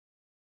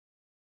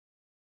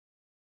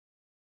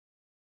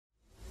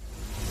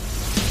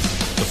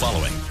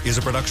following is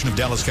a production of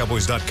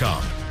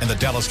DallasCowboys.com and the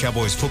Dallas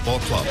Cowboys Football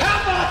Club.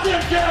 How about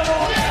them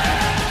Cowboys?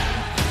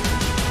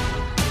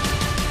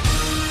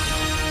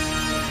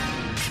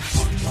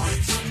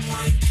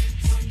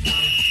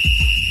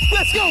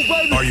 Let's go,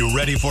 baby. Are you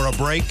ready for a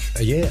break?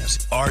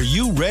 Yes. Are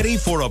you ready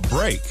for a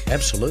break?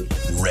 Absolutely.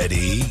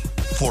 Ready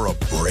for a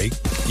break?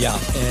 Yeah,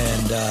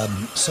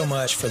 and so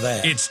much for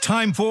that. It's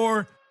time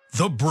for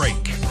The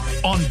Break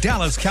on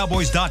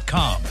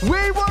DallasCowboys.com.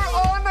 We were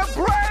on the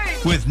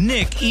break. With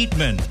Nick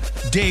Eatman,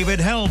 David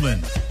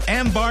Hellman,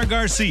 Ambar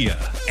Garcia,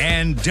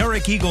 and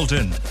Derek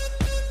Eagleton.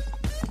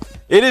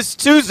 It is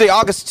Tuesday,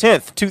 August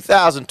 10th,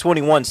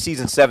 2021,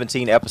 Season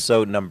 17,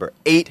 Episode number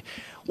 8.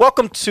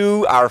 Welcome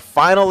to our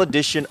final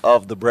edition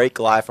of The Break,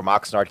 live from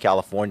Oxnard,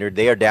 California.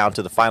 They are down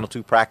to the final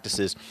two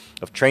practices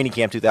of Training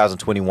Camp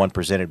 2021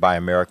 presented by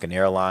American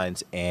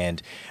Airlines. And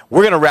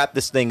we're going to wrap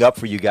this thing up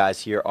for you guys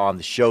here on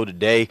the show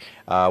today.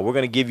 We're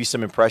going to give you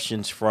some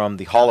impressions from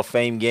the Hall of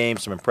Fame game,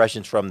 some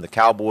impressions from the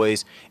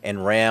Cowboys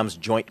and Rams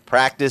joint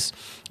practice,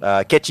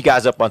 catch you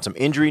guys up on some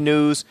injury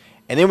news.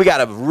 And then we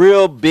got a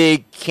real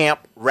big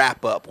camp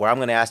wrap-up where I'm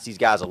going to ask these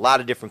guys a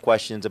lot of different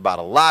questions about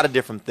a lot of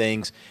different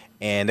things.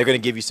 And they're going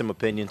to give you some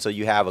opinions so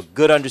you have a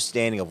good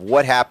understanding of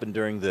what happened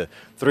during the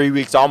 3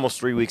 weeks, almost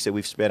 3 weeks that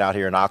we've spent out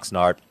here in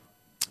Oxnard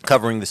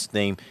covering this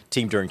team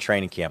during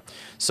training camp.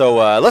 So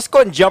let's go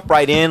ahead and jump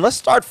right in. Let's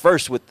start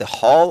first with the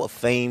Hall of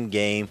Fame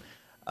game.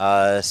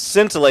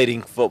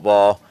 Scintillating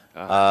football.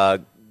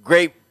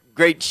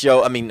 Great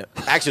show. I mean,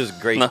 actually, it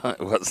was great. No, it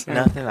wasn't.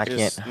 Nothing. I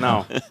can't.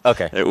 No.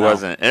 Okay. It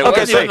wasn't. It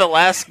wasn't even the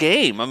last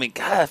game. I mean,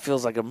 God, it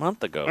feels like a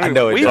month ago. I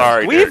know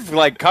it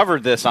We've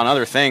covered this on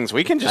other things.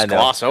 We can just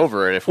gloss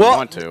over it if we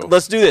want to.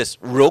 Let's do this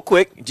real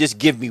quick. Just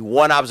give me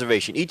one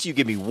observation. Each of you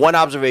give me one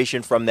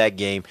observation from that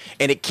game,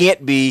 and it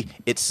can't be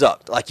it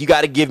sucked. Like, you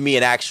got to give me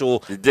an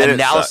actual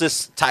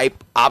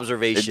analysis-type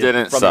observation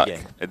from the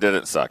game. It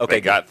didn't suck. Okay,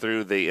 they got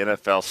through the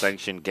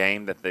NFL-sanctioned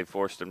game that they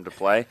forced them to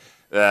play.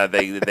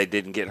 They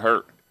didn't get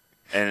hurt.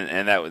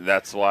 And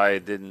that's why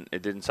it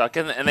didn't suck.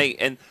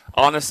 And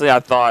honestly,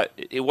 I thought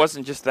it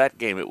wasn't just that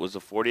game. It was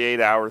a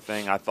 48-hour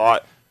thing. I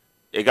thought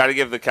you got to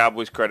give the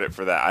Cowboys credit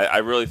for that. I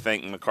really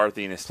think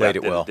McCarthy and his staff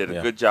did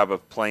a good job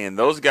of playing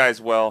those guys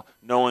well,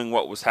 knowing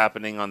what was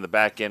happening on the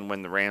back end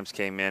when the Rams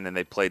came in and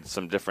they played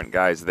some different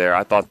guys there.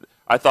 I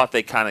thought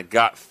they kind of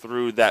got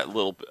through that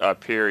little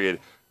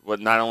period, with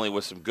not only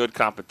with some good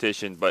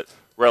competition but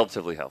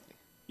relatively healthy.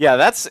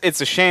 Yeah,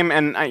 it's a shame,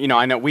 and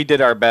I know we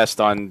did our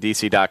best on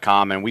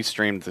DC.com and we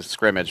streamed the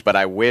scrimmage, but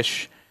I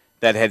wish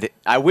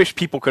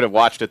people could have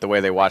watched it the way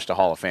they watched a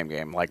Hall of Fame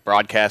game, like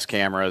broadcast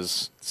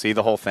cameras, see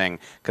the whole thing,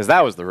 because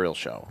that was the real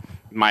show.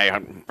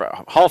 My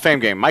Hall of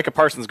Fame game, Micah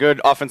Parsons good,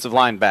 offensive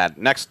line bad.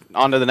 Next,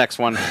 on to the next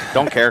one,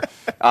 don't care.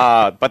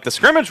 But the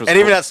scrimmage was and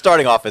even that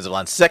starting offensive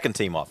line, second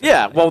team offensive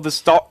line. Yeah, well, the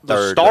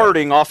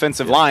starting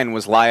offensive line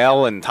was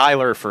Lyle and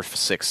Tyler for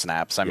 6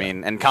 snaps. I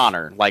mean, and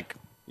Connor,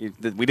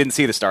 we didn't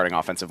see the starting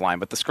offensive line,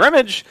 but the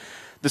scrimmage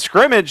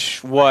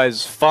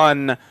was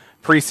fun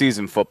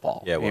preseason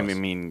football. Yeah, it was. I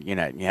mean, you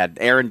had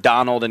Aaron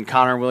Donald and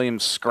Connor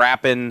Williams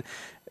scrapping,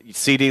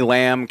 CeeDee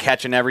Lamb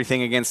catching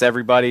everything against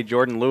everybody.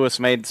 Jordan Lewis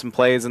made some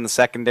plays in the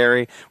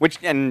secondary,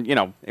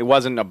 it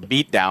wasn't a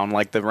beatdown.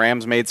 Like the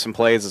Rams made some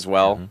plays as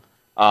well.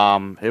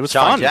 Mm-hmm. It was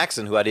Sean fun.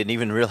 Jackson, who I didn't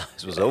even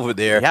realize was over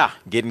there,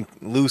 getting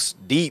loose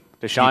deep.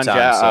 Deshaun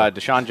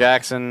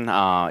Jackson.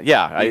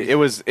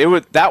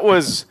 That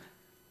was.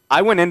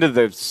 I went into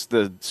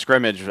the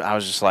scrimmage, I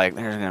was just like,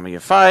 there's going to be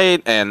a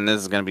fight, and this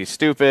is going to be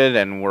stupid,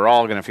 and we're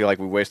all going to feel like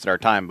we wasted our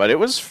time. But it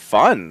was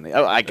fun.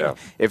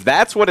 If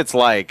that's what it's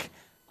like,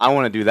 I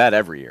want to do that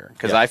every year,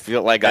 because I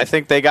feel like I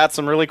think they got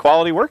some really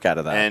quality work out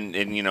of that. And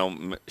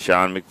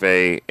Sean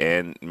McVay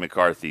and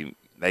McCarthy,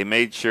 they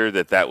made sure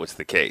that was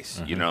the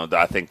case. Mm-hmm.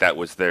 I think that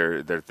was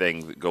their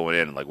thing going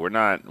in. Like, we're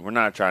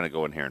not trying to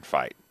go in here and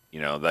fight.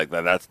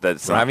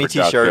 That's not productive.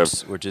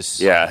 T-shirts. We're just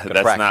that's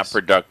practice. not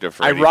productive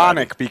for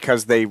ironic anybody.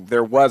 Because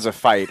there was a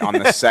fight on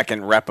the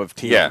second rep of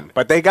team,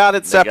 but they got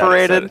it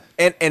separated.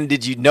 And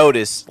did you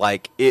notice?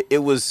 Like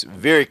it was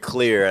very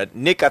clear.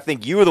 Nick, I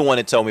think you were the one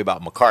that told me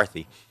about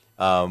McCarthy,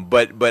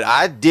 but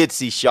I did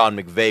see Sean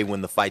McVay when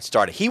the fight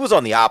started. He was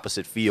on the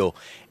opposite field.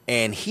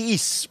 And he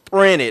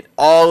sprinted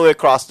all the way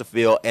across the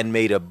field and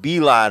made a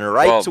beeline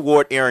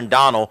toward Aaron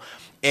Donald,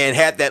 and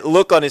had that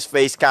look on his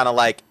face, kind of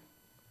like,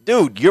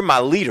 dude, you're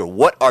my leader.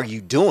 What are you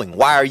doing?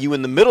 Why are you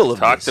in the middle of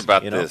this? Talked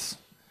about this.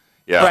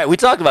 Yeah. Right, we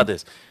talked about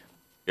this.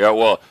 Yeah,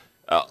 well,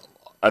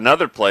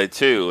 another play,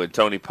 too, and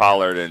Tony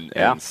Pollard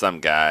and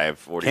some guy,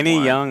 41.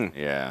 Kenny Young.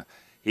 Yeah.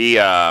 He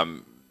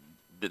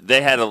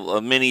they had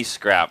a mini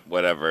scrap,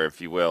 whatever,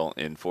 if you will,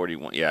 in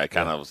 41. Yeah, it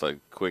kind of was like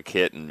quick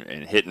hit and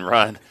hit and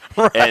run.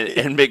 Right.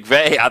 And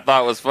McVay, I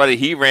thought was funny.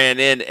 He ran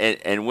in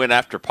and went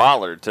after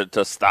Pollard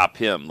to stop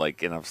him.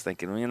 And I was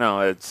thinking,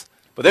 it's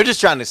 – but they're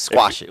just trying to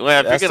squash it.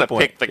 Well, if you're going to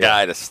pick the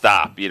guy to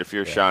stop, if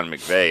you're Sean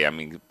McVay, I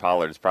mean,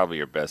 Pollard's probably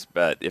your best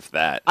bet, if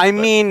that. I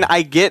mean,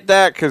 I get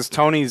that because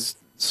Tony's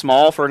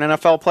small for an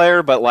NFL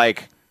player, but,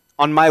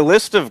 On my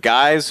list of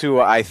guys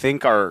who I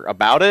think are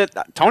about it,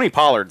 Tony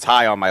Pollard's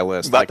high on my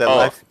list. About that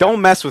life?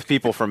 Don't mess with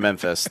people from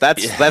Memphis.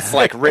 That's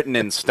like written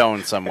in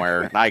stone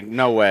somewhere.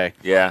 No way.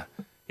 Yeah.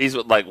 He's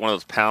like one of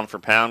those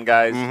pound-for-pound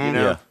guys, you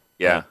know?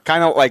 Yeah.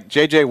 Kind of like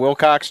J.J.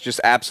 Wilcox,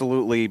 just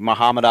absolutely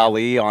Muhammad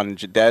Ali on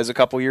Dez a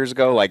couple years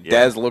ago. Like,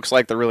 Dez looks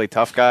like the really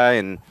tough guy,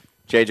 and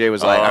J.J.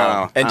 was like,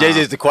 And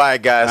JJ's the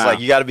quiet guy. It's like,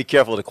 you got to be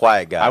careful of the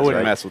quiet guys. I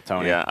wouldn't right? mess with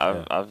Tony.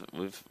 Yeah,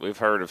 we've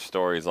heard of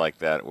stories like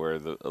that where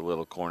a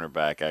little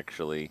cornerback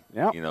actually,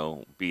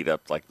 beat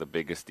up like the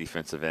biggest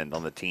defensive end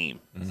on the team.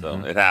 So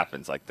it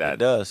happens like that. It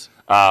does.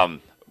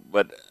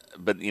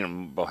 But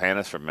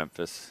Bohanna's from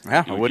Memphis.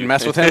 Yeah, I wouldn't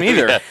mess with him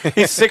either.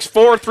 He's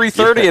 6'4",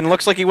 330, and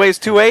looks like he weighs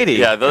 280.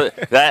 Yeah,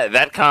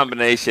 that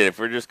combination. If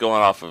we're just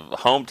going off of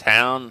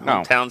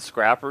hometown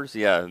scrappers,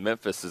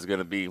 Memphis is going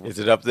to be. Is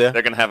it up there?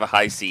 They're going to have a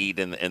high seed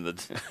in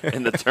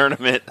the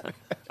tournament.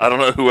 I don't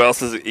know who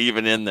else is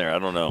even in there. I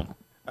don't know.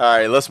 All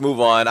right, let's move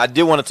on. I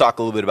did want to talk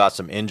a little bit about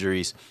some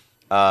injuries.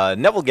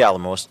 Neville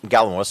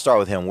Gallimore. Let's start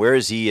with him. Where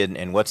is he,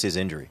 and what's his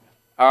injury?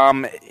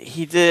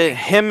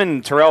 Him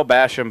and Terrell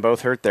Basham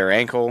both hurt their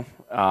ankle.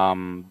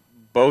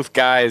 Both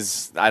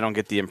guys, I don't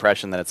get the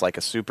impression that it's like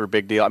a super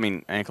big deal. I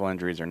mean, ankle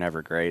injuries are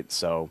never great,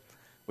 so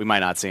we might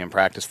not see him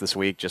practice this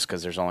week just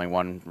because there's only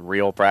one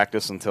real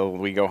practice until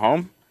we go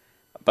home.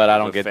 But I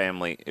don't get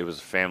family. It was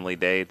family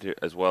day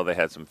as well. They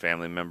had some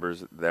family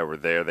members that were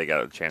there. They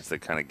got a chance to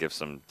kind of give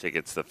some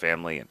tickets to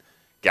family. And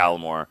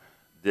Gallimore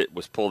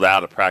was pulled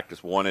out of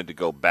practice, wanted to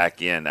go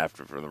back in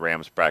for the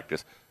Rams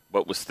practice,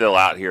 but was still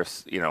out here,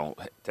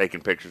 taking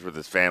pictures with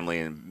his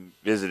family and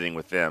visiting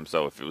with them.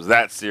 So if it was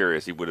that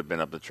serious, he would have been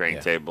up the train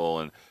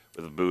table and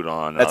with a boot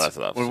on and all that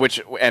stuff.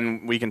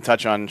 And we can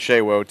touch on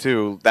Sheawo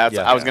too.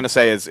 I was going to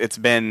say it's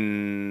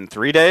been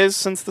 3 days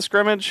since the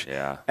scrimmage.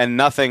 Yeah. And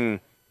nothing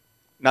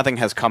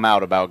has come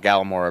out about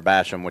Gallimore or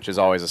Basham, which is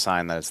always a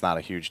sign that it's not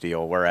a huge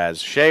deal.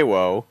 Whereas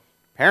Sheawo,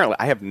 apparently,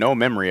 I have no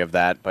memory of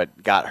that,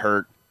 but got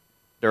hurt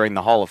during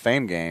the Hall of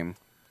Fame game.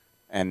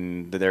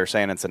 And they're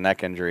saying it's a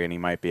neck injury, and he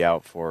might be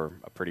out for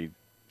a pretty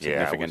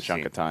significant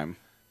chunk of time.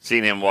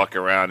 Seen him walk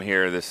around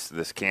here,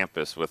 this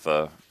campus, with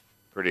a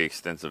pretty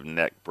extensive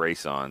neck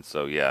brace on.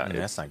 So,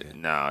 that's not good.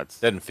 No, it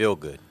doesn't feel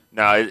good.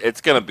 No,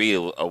 it's going to be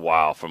a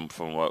while from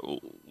what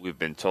we've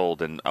been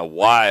told, and a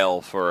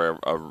while for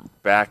a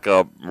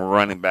backup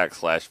running back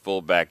 /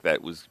 fullback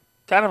that was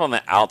kind of on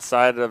the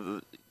outside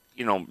of,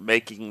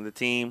 making the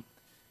team.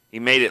 He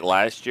made it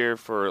last year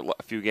for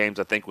a few games,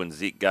 I think, when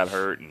Zeke got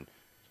hurt, and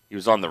he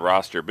was on the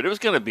roster, but it was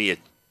going to be a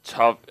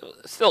tough,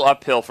 still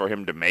uphill for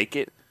him to make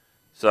it.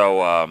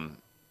 So, I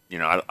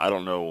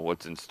don't know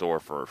what's in store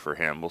for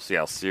him. We'll see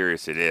how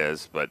serious it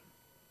is, but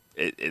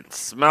it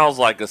smells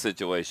like a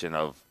situation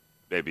of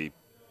maybe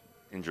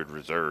injured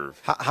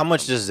reserve. How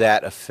much does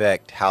that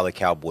affect how the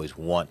Cowboys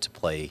want to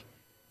play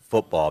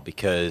football?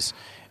 Because,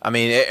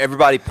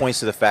 everybody points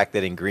to the fact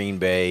that in Green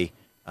Bay,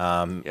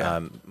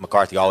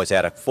 McCarthy always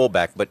had a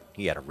fullback, but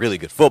he had a really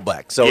good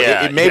fullback. So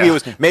maybe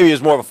it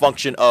was more of a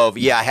function of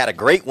I had a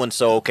great one,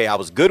 so I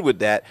was good with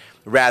that,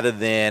 rather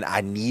than I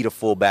need a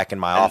fullback in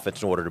my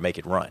offense in order to make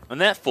it run. And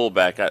that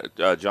fullback,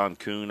 John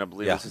Kuhn, I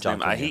believe is his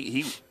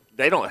name.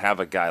 They don't have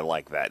a guy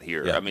like that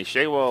here. Yeah.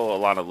 Sheawo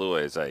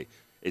Alanalua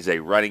is a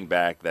running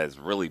back that's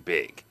really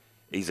big.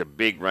 He's a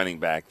big running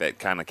back that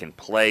kind of can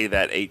play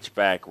that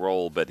H-back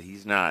role, but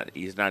he's not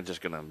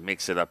just going to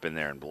mix it up in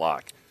there and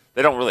block.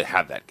 They don't really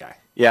have that guy.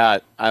 Yeah,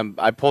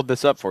 I pulled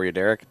this up for you,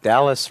 Derek.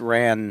 Dallas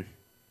ran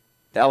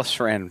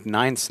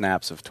 9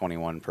 snaps of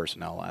 21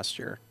 personnel last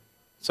year.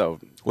 So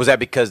was that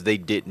because they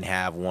didn't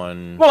have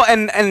one? Well,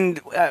 they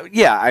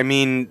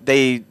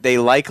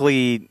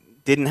likely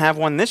didn't have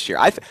one this year.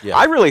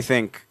 I really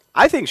think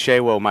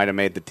Sheawo might have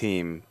made the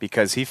team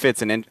because he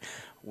fits in.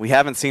 We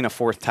haven't seen a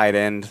fourth tight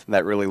end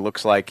that really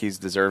looks like he's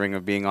deserving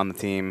of being on the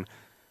team.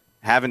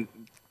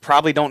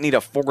 Probably don't need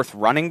a fourth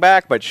running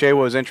back, but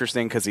Sheawo is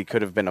interesting because he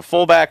could have been a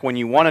fullback when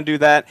you want to do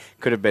that.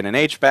 Could have been an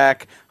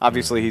H-back.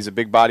 Obviously, he's a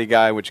big body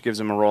guy, which gives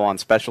him a role on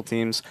special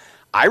teams.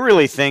 I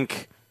really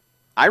think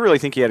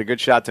he had a good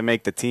shot to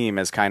make the team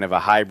as kind of a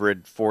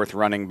hybrid fourth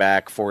running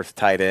back, fourth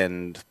tight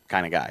end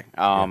kind of guy.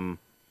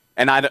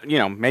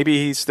 And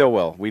maybe he still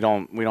will. We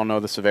don't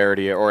know the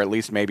severity, or at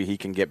least maybe he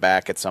can get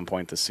back at some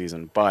point this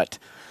season. But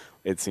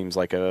it seems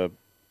like a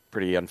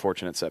pretty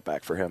unfortunate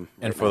setback for him.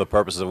 And for the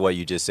purposes of what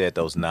you just said,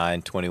 those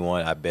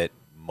 9-21, I bet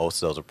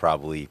most of those are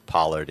probably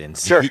Pollard and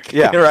Zeke, sure.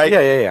 Yeah. right?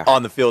 Yeah.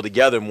 On the field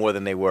together more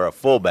than they were a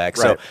fullback.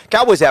 Right. So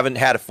Cowboys haven't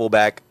had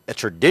a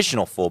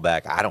traditional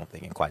fullback, I don't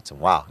think, in quite some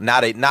while.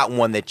 Not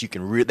one that you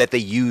can that they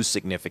use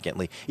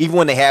significantly. Even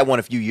when they had one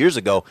a few years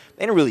ago,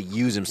 they didn't really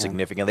use him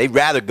significantly. They'd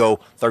rather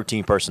go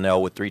 13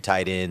 personnel with 3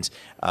 tight ends,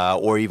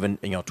 or even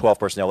 12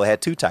 personnel that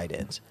had 2 tight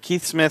ends.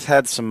 Keith Smith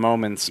had some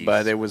moments,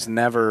 but it was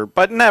never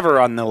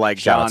on the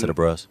Shout out to the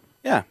bros.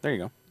 Yeah, there you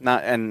go.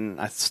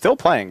 Still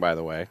playing, by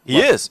the way. He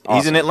is. Awesome.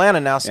 He's in Atlanta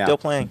now, still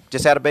playing.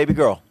 Just had a baby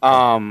girl.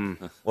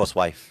 His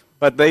wife.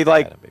 But they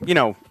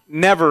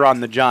never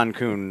on the John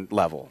Kuhn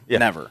level. Yeah.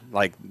 Never.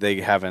 Like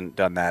they haven't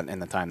done that in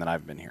the time that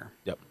I've been here.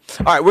 Yep.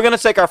 All right, we're going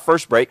to take our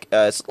first break.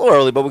 It's a little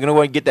early, but we're going to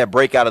go and get that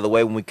break out of the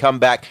way. When we come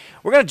back,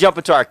 we're going to jump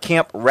into our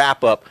camp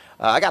wrap-up.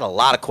 I got a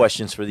lot of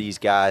questions for these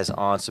guys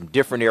on some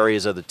different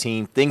areas of the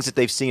team, things that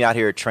they've seen out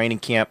here at training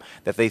camp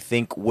that they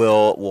think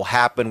will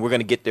happen. We're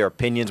going to get their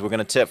opinions. We're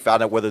going to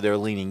find out whether they're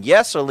leaning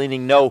yes or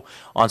leaning no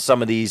on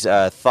some of these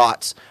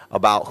thoughts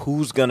about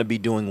who's going to be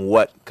doing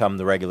what come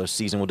the regular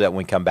season. We'll do that when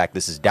we come back.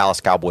 This is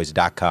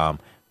DallasCowboys.com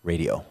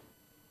radio.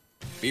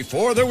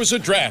 Before there was a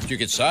draft, you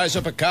could size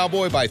up a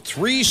cowboy by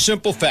 3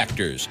 simple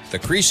factors: the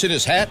crease in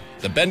his hat,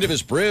 the bend of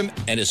his brim,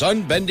 and his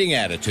unbending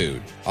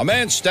attitude. A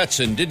man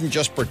Stetson didn't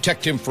just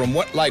protect him from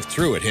what life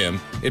threw at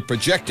him, it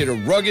projected a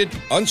rugged,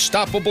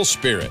 unstoppable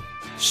spirit.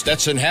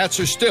 Stetson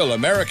hats are still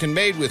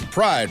American-made with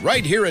pride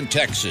right here in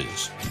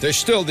Texas. They're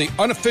still the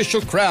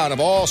unofficial crown of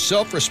all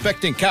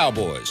self-respecting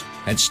cowboys,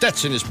 and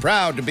Stetson is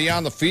proud to be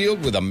on the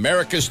field with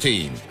America's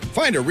team.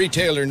 Find a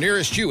retailer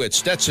nearest you at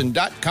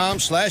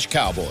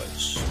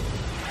stetson.com/cowboys.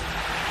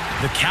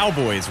 The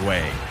Cowboys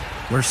way,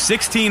 where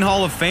 16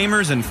 Hall of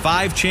Famers and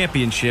 5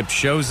 championships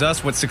shows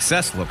us what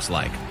success looks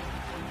like.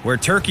 Where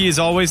turkey is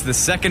always the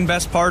second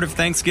best part of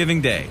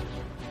Thanksgiving Day.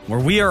 Where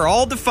we are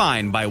all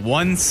defined by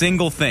one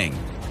single thing,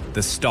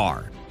 the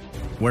star.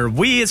 Where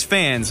we as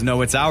fans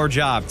know it's our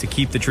job to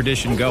keep the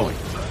tradition going.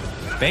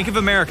 Bank of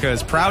America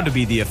is proud to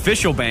be the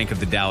official bank of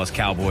the Dallas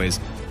Cowboys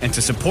and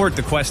to support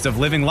the quest of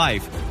living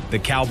life the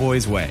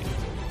Cowboys way.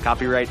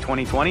 Copyright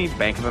 2020,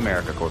 Bank of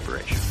America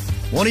Corporation.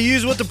 Want to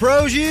use what the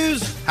pros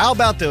use? How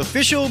about the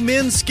official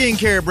men's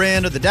skincare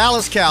brand of the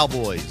Dallas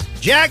Cowboys,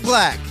 Jack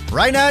Black?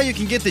 Right now you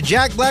can get the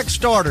Jack Black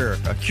Starter,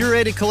 a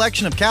curated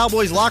collection of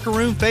Cowboys locker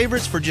room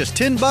favorites for just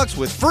 $10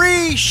 with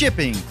free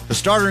shipping. The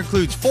starter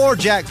includes 4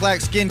 Jack Black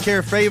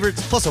skincare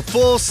favorites plus a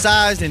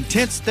full-sized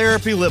intense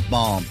therapy lip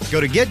balm. Go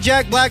to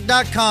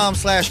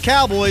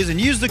getjackblack.com/cowboys and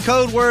use the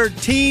code word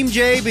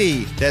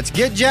TEAMJB. That's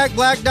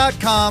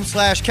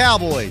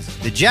getjackblack.com/cowboys.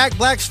 The Jack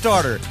Black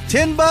Starter,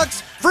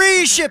 $10,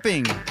 free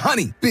shipping.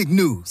 Honey, big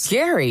news.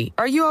 Gary,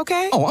 are you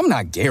okay? Oh, I'm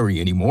not Gary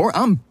anymore.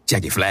 I'm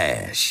Jackie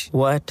Flash.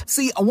 What?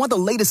 See, I want the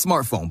latest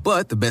smartphone,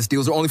 but the best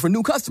deals are only for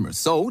new customers.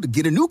 So, to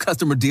get a new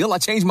customer deal, I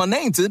changed my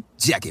name to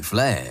Jackie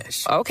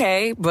Flash.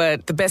 Okay,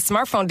 but the best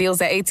smartphone deals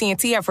at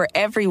AT&T are for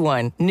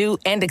everyone, new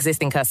and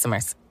existing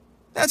customers.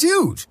 That's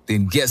huge.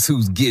 Then guess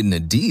who's getting a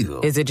deal?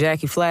 Is it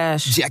Jackie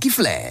Flash? Jackie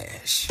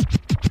Flash.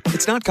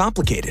 It's not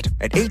complicated.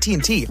 At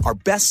AT&T, our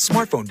best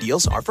smartphone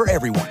deals are for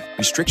everyone.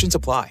 Restrictions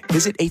apply.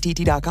 Visit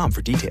att.com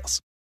for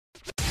details.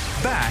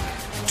 Back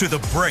to the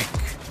break.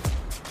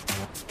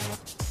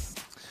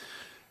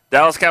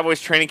 Dallas Cowboys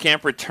training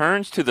camp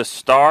returns to the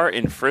Star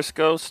in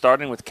Frisco,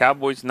 starting with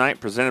Cowboys Night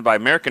presented by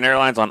American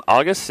Airlines on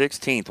August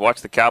 16th.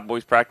 Watch the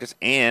Cowboys practice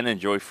and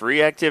enjoy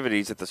free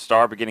activities at the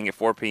Star beginning at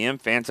 4 p.m.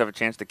 Fans have a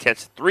chance to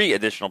catch 3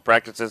 additional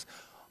practices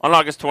on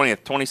August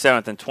 20th,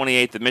 27th, and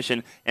 28th.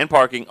 Admission and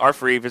parking are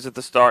free. Visit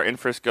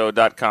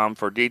thestarinfrisco.com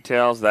for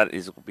details. That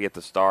will be at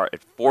the Star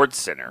at Ford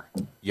Center.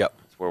 Yep.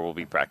 That's where we'll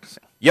be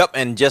practicing. Yep,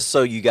 and just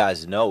so you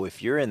guys know,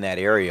 if you're in that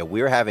area,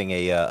 we're having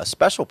a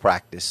special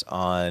practice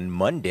on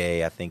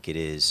Monday, I think it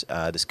is.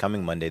 This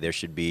coming Monday, there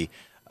should be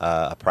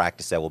a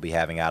practice that we'll be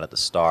having out at the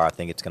Star. I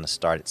think it's going to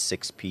start at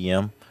 6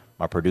 p.m.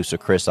 My producer,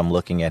 Chris, I'm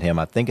looking at him.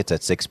 I think it's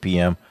at 6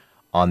 p.m.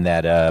 on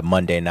that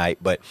Monday night.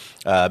 But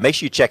make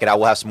sure you check it out.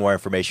 We'll have some more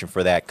information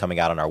for that coming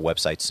out on our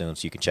website soon,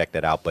 so you can check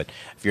that out. But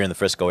if you're in the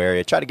Frisco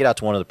area, try to get out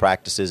to one of the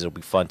practices. It'll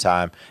be a fun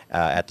time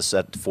at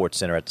the Ford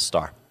Center at the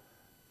Star.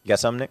 You got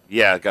something, Nick?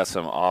 Yeah, I got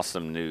some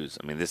awesome news.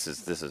 I mean, this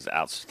is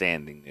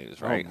outstanding news,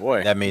 right? Oh,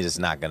 boy. That means it's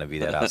not going to be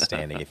that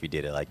outstanding if you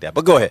did it like that.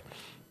 But go ahead.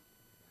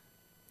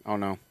 Oh,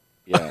 no.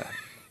 Yeah.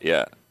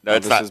 Yeah. No,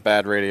 this not is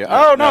bad radio.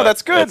 Oh, no,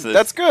 that's good.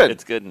 That's good.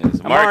 It's good news.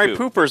 Amari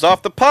Cooper's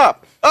off the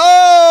pup.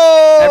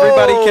 Oh!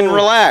 Everybody can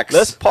relax.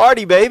 Let's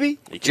party, baby.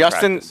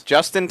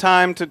 Just in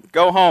time to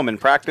go home and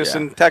practice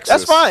in Texas.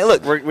 That's fine.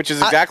 Look, which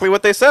is exactly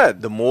what they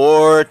said. The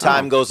more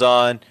time goes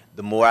on,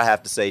 the more I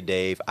have to say,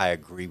 Dave, I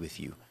agree with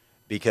you.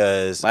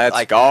 Because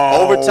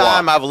over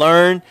time, I've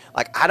learned,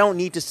 I don't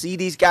need to see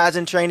these guys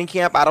in training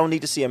camp. I don't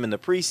need to see them in the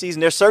preseason.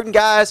 There's certain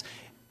guys,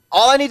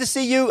 all I need to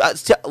see you,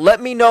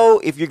 let me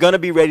know if you're going to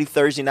be ready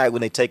Thursday night when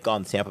they take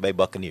on the Tampa Bay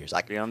Buccaneers.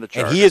 Be on the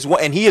chart.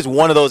 And he is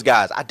one of those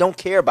guys. I don't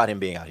care about him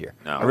being out here.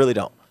 No. I really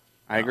don't.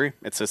 I agree.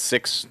 It's a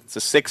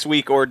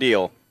 6-week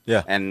ordeal.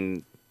 Yeah.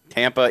 And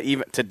Tampa,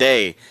 even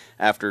today,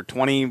 after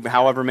 20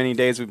 however many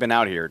days we've been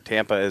out here,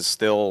 Tampa is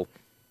still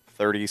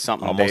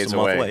 30-something days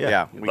away.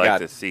 Yeah. We got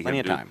to see plenty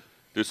him of time.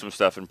 Do some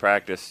stuff in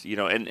practice,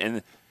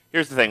 and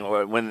here's the thing: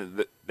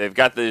 when they've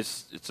got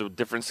this, it's a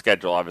different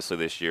schedule. Obviously,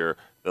 this year,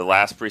 the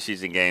last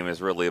preseason game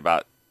is really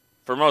about,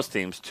 for most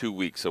teams, 2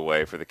 weeks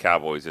away. For the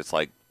Cowboys, it's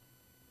like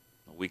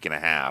a week and a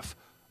half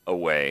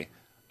away.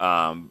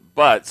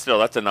 But still,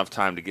 that's enough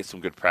time to get some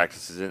good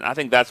practices in. I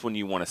think that's when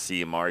you want to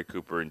see Amari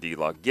Cooper and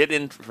D-Lock get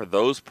in for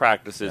those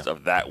practices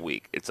of that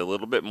week. It's a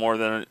little bit more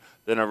than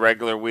a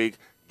regular week.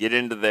 Get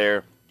into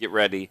there, get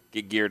ready,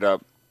 get geared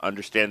up.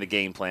 Understand the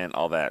game plan,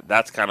 all that.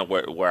 That's kind of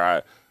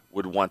where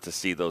would want to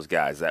see those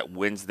guys. That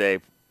Wednesday,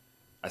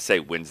 I say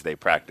Wednesday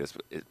practice,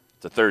 but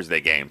it's a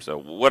Thursday game, so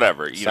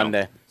whatever.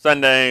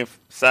 Sunday,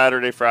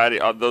 Saturday, Friday,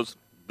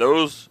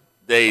 those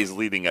days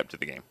leading up to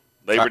the game.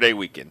 Labor Day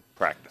weekend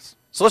practice.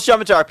 So let's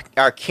jump into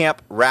our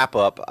camp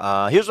wrap-up.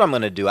 Here's what I'm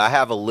going to do. I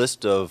have a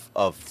list of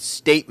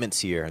statements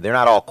here. They're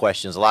not all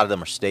questions. A lot of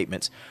them are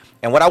statements.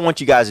 And what I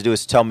want you guys to do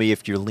is tell me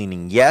if you're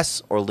leaning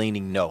yes or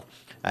leaning no.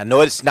 I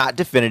know it's not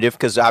definitive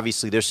because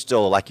obviously there's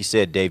still, like you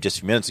said, Dave, just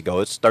a few minutes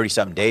ago, it's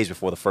 30-something days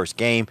before the first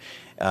game.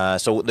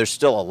 So there's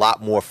still a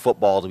lot more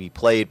football to be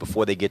played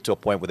before they get to a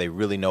point where they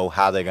really know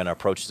how they're going to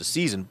approach the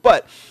season.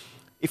 But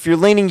if you're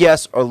leaning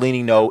yes or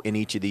leaning no in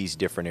each of these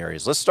different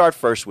areas. Let's start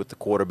first with the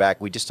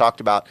quarterback. We just talked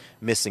about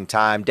missing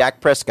time.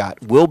 Dak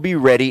Prescott will be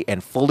ready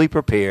and fully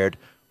prepared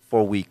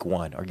for week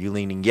 1. Are you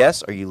leaning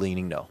yes or are you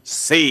leaning no?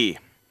 C.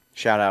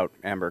 Shout out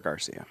Amber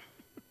Garcia.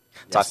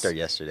 Talked to her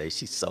yesterday.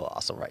 She's so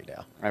awesome right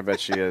now. I bet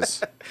she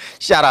is.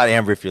 Shout out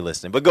Amber if you're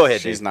listening. But go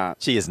ahead, She's Dave.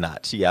 not. She is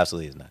not. She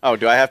absolutely is not. Oh,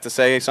 do I have to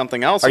say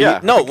something else? Are yeah.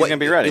 you, no, he's going to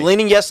be ready.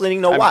 Leaning yes,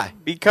 leaning no. Why?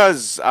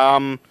 Because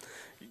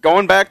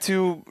going back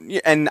to,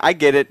 and I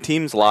get it,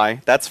 teams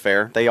lie. That's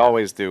fair. They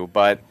always do.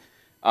 But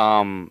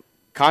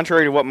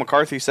contrary to what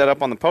McCarthy said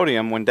up on the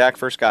podium when Dak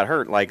first got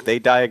hurt, like they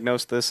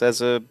diagnosed this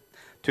as a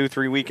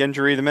 2-3 week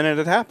injury the minute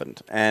it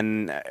happened.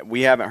 And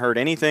we haven't heard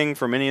anything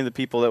from any of the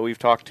people that we've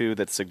talked to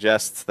that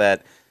suggests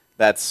that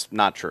that's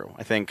not true.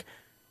 I think.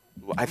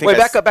 Wait,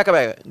 back up.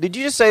 Did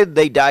you just say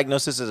they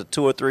diagnosed this as a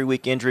 2 or 3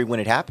 week injury when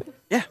it happened?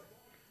 Yeah.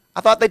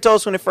 I thought they told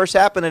us when it first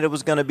happened that it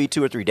was going to be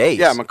 2 or 3 days.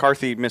 Yeah,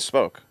 McCarthy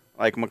misspoke.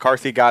 Like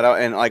McCarthy got out,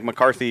 and like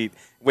McCarthy,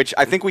 which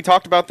I think we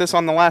talked about this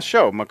on the last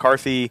show.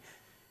 McCarthy,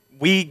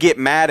 we get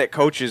mad at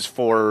coaches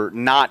for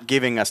not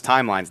giving us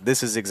timelines.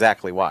 This is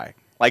exactly why.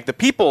 Like the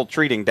people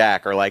treating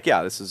Dak are like,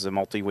 yeah, this is a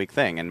multi-week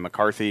thing, and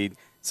McCarthy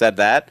said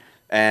that.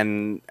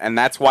 And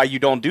that's why you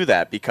don't do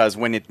that, because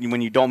when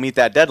you don't meet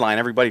that deadline,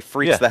 everybody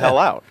freaks the hell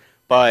out.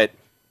 But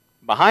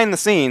behind the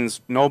scenes,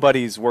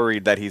 nobody's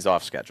worried that he's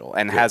off schedule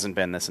and hasn't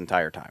been this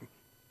entire time.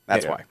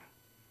 That's why.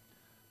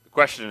 The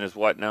question is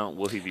what now?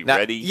 Will he be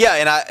ready? Yeah,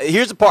 and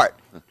here's the part.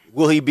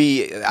 Will he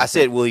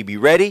be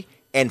ready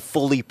and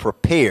fully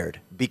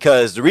prepared?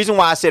 Because the reason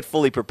why I said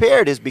fully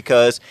prepared is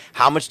because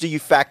how much do you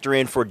factor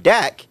in for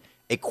Dak,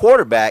 a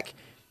quarterback,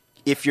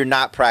 if you're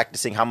not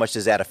practicing, how much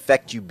does that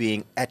affect you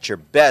being at your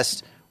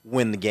best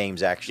when the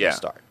games actually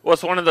start? Well,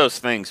 it's one of those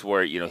things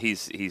where,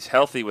 he's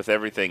healthy with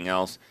everything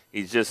else.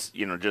 He's just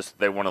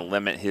they want to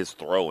limit his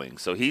throwing.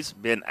 So he's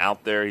been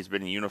out there, he's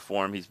been in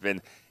uniform,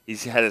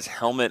 he's had his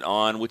helmet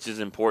on, which is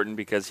important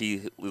because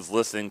he is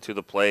listening to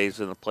the plays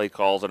and the play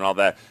calls and all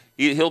that.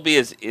 He'll be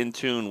as in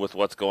tune with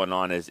what's going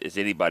on as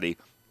anybody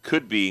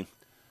could be.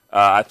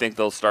 I think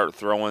they'll start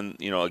throwing,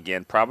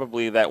 again,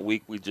 probably that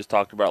week we just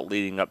talked about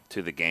leading up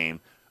to the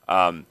game.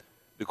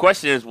 The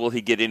question is, will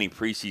he get any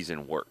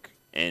preseason work?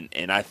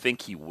 And I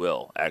think he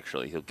will,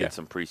 actually. He'll get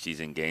some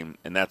preseason game,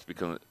 and that's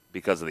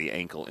because of the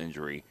ankle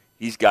injury.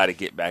 He's got to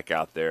get back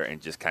out there and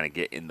just kind of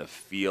get in the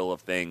feel of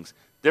things.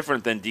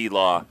 Different than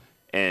D-Law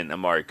and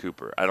Amari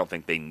Cooper. I don't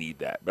think they need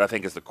that. But I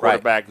think as the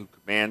quarterback who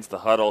commands the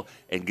huddle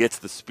and gets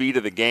the speed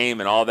of the game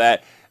and all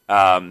that,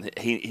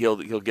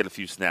 he'll get a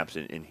few snaps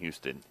in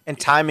Houston. And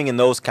timing and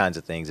those kinds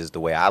of things is the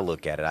way I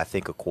look at it. I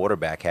think a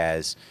quarterback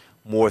has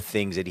more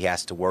things that he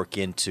has to work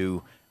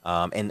into.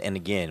 And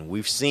again,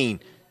 we've seen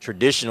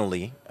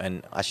traditionally,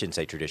 and I shouldn't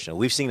say traditional,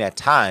 we've seen at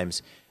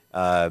times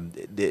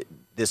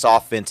this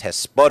offense has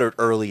sputtered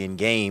early in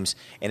games,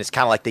 and it's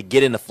kind of like they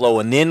get in the flow,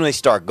 and then when they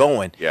start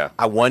going,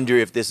 I wonder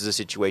if this is a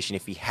situation,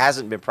 if he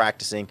hasn't been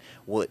practicing,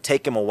 will it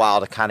take him a while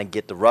to kind of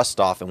get the rust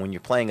off? And when you're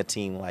playing a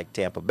team like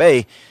Tampa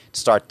Bay to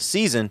start the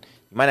season,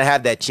 you might not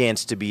have that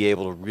chance to be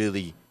able to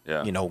really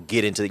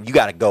get into it. You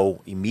got to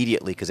go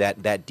immediately because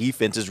that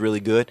defense is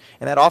really good,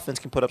 and that offense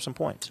can put up some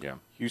points. Yeah.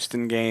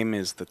 Houston game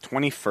is the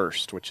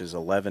 21st, which is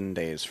 11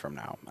 days from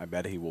now. I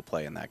bet he will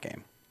play in that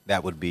game.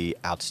 That would be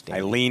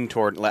outstanding.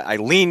 I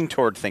lean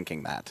toward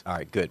thinking that. All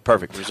right, good,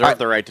 perfect. Reserve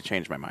the right to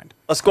change my mind.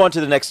 Let's go on to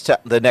the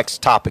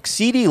next topic.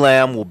 CeeDee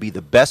Lamb will be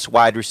the best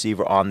wide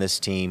receiver on this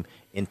team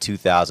in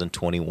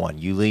 2021.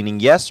 You leaning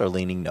yes or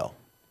leaning no?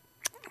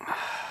 I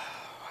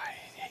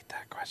hate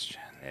that question.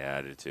 Yeah,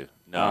 I do too.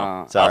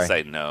 No, sorry. I'll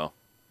say no.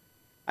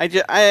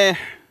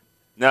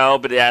 No,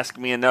 but ask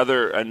me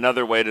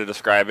another way to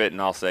describe it, and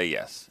I'll say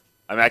yes.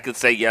 I mean, I could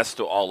say yes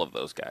to all of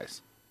those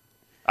guys.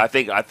 I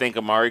think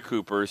Amari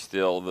Cooper is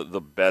still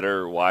the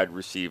better wide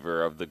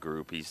receiver of the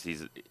group.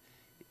 He's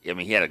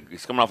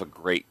coming off a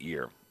great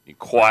year. He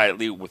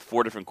quietly, with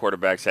 4 different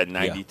quarterbacks, had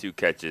 92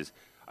 catches.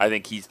 I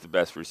think he's the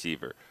best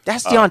receiver.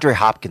 That's DeAndre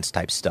Hopkins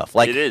type stuff.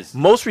 Like, it is.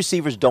 Most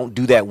receivers don't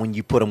do that when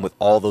you put them with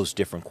all those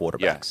different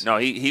quarterbacks. Yeah. No,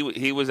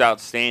 he was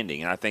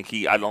outstanding, and I think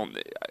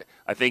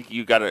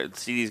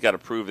CeeDee's got to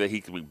prove that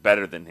he can be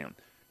better than him.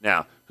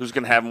 Now, who's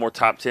going to have more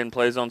top 10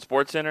 plays on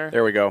SportsCenter?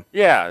 There we go.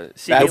 Yeah,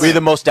 he'll be the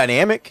most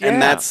dynamic,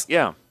 and that's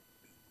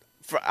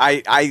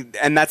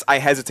I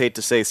hesitate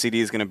to say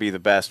CD is going to be the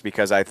best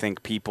because I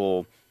think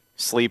people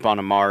sleep on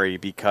Amari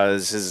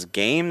because his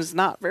game's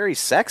not very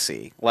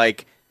sexy.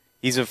 Like,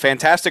 He's a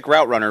fantastic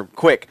route runner.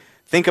 Quick,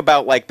 think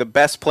about like the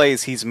best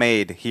plays he's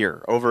made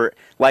here.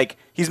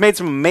 He's made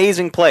some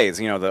amazing plays.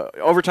 You know, the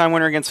overtime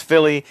winner against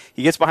Philly.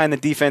 He gets behind the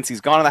defense.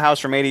 He's gone to the house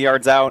from 80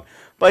 yards out.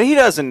 But he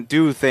doesn't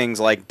do things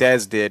like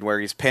Dez did, where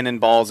he's pinning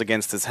balls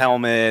against his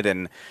helmet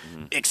and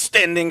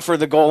extending for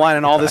the goal line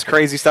and all this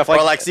crazy stuff.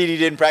 Or like CD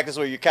did in practice,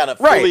 where you're kind of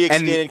fully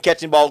extended,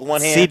 catching ball with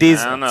one hand.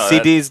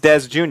 CD's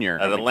Dez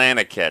Jr. An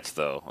Atlanta catch,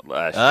 though,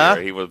 last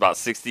year. He was about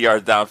 60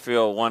 yards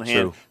downfield, one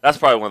hand. True. That's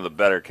probably one of the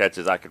better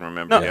catches I can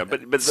remember. No. Yeah,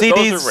 but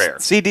CD's, those are rare.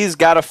 CD's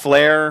got a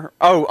flair.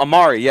 Oh,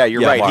 Amari. Yeah,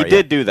 you're right. Amari, he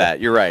did do that.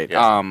 You're right.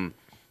 Yeah.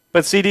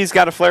 But CD's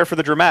got a flair for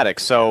the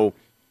dramatic. So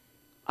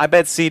I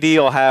bet CD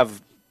will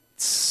have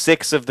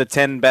 6 of the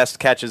 10 best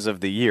catches of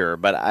the year,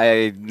 but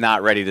I'm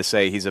not ready to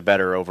say he's a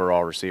better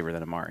overall receiver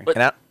than Amari. But,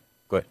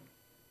 go ahead.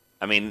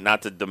 I mean,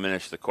 not to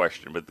diminish the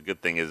question, but the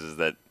good thing is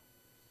that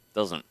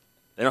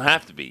they don't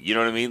have to be. You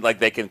know what I mean? Like,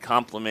 they can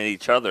complement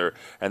each other,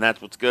 and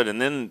that's what's good.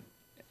 And then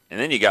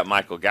you got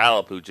Michael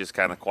Gallup, who just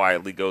kind of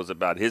quietly goes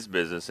about his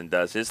business and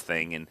does his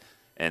thing.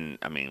 And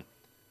I mean,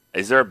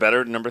 is there a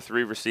better number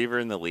 3 receiver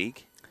in the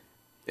league?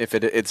 If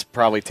it's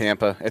probably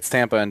Tampa. It's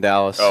Tampa and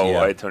Dallas. Oh,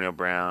 yeah. Antonio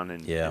Brown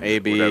and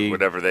AB,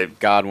 whatever they've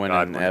Godwin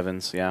and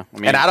Evans. Yeah, I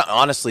mean, and I don't,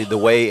 honestly, the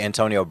way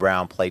Antonio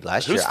Brown played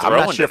last year, I'm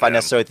not sure if I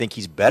necessarily think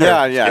he's better.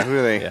 Yeah. Who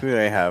do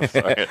they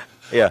have?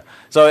 Yeah.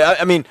 So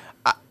I mean,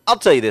 I'll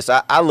tell you this.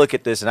 I look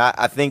at this, and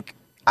I think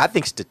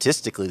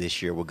statistically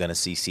this year we're going to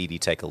see CD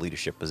take a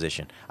leadership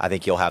position. I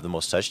think he'll have the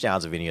most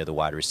touchdowns of any of the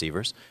wide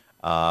receivers.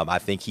 I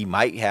think he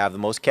might have the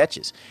most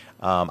catches.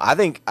 I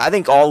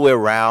think all the way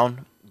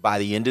around by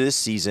the end of this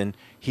season,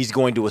 he's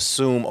going to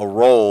assume a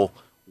role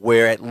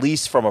where, at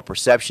least from a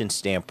perception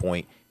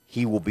standpoint,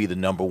 he will be the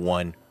number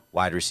 1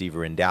 wide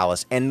receiver in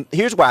Dallas. And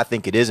here's why I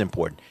think it is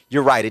important.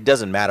 You're right, it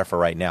doesn't matter for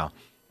right now.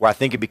 Where I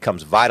think it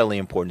becomes vitally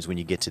important is when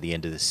you get to the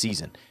end of the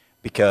season.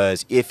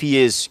 Because if he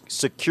is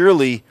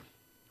securely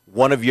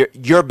one of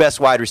your best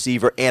wide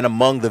receiver and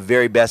among the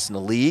very best in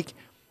the league,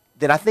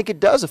 then I think it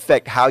does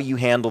affect how you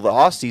handle the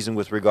offseason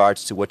with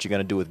regards to what you're going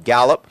to do with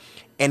Gallup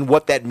and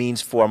what that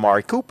means for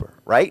Amari Cooper,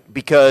 right?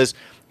 Because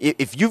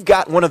if you've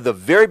got one of the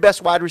very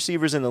best wide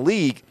receivers in the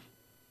league,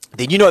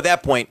 then you know at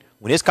that point,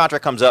 when his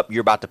contract comes up,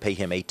 you're about to pay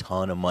him a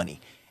ton of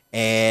money.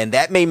 And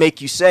that may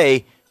make you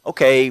say,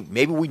 okay,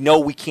 maybe we know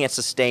we can't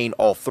sustain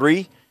all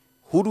 3.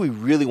 Who do we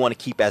really want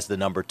to keep as the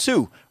number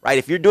 2, right?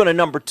 If you're doing a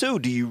number 2,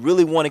 do you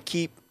really want to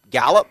keep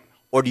Gallup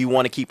or do you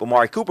want to keep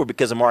Amari Cooper?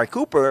 Because Amari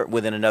Cooper,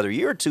 within another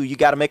year or 2, you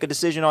got to make a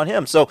decision on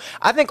him. So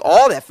I think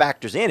all that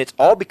factors in. It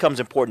all becomes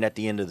important at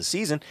the end of the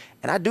season.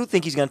 And I do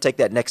think he's going to take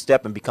that next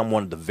step and become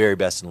one of the very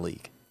best in the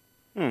league.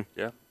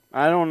 Yeah.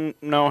 I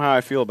don't know how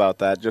I feel about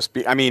that.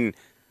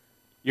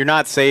 You're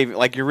not saving,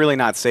 like, you're really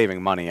not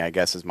saving money, I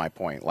guess is my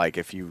point. Like,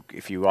 if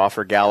you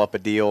offer Gallup a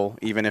deal,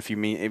 even if it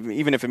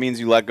means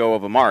you let go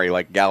of Amari,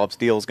 like, Gallup's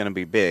deal is going to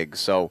be big.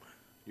 So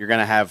you're going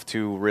to have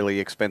 2 really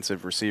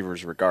expensive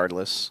receivers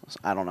regardless.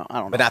 I don't know.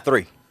 But not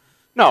 3.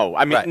 No,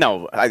 I mean, Right.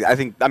 no. I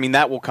think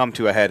that will come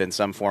to a head in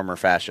some form or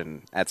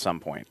fashion at some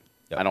point.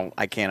 Yep.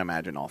 I can't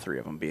imagine all 3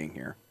 of them being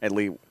here. At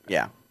least,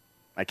 yeah.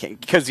 I can't,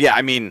 because, yeah,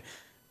 I mean,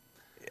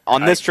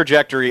 on this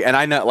trajectory, and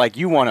I know, like,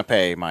 you want to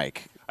pay,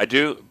 Mike. I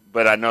do,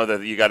 but I know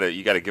that you got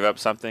to give up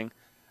something.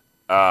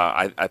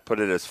 I put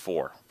it as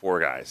 4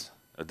 guys.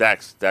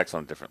 Dak's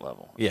on a different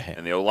level. Yeah.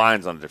 And the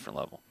O-line's on a different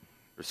level.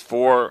 There's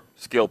 4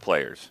 skill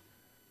players,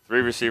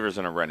 3 receivers,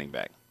 and a running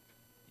back.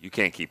 You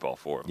can't keep all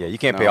 4 of them. Yeah, you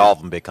can't pay all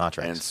of them big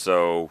contracts. And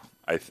so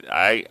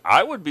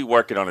I would be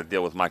working on a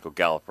deal with Michael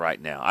Gallup right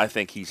now. I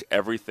think he's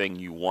everything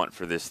you want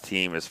for this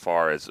team as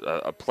far as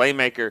a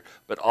playmaker,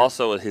 but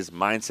also his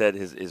mindset,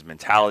 his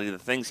mentality, the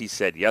things he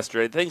said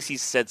yesterday, the things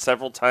he's said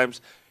several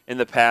times in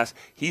the past.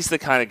 He's the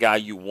kind of guy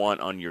you want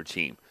on your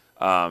team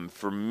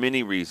for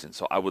many reasons.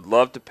 So I would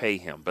love to pay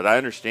him, but I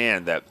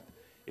understand that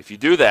if you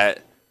do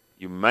that,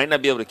 you might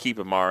not be able to keep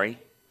Amari.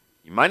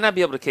 You might not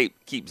be able to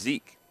keep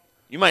Zeke.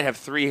 You might have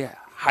 3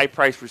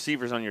 high-priced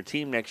receivers on your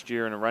team next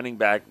year and a running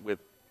back with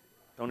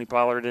Tony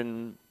Pollard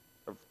and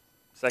a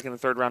 2nd and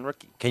 3rd round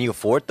rookie. Can you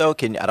afford, though?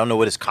 I don't know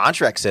what his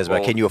contract says,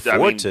 but can you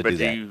afford to do that? But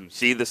do you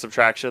see the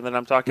subtraction that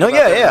I'm talking No,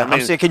 about? yeah.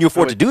 I'm saying, can you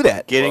afford to do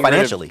that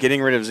financially?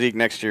 Getting rid of Zeke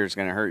next year is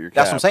going to hurt your cap.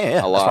 That's what I'm saying,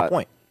 yeah. A lot. That's my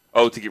point.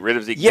 Oh, to get rid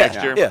of Zeke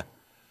next year? Yeah.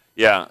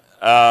 Yeah.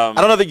 I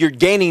don't know that you're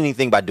gaining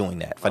anything by doing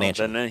that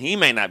financially. Well, then he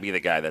may not be the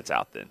guy that's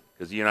out then,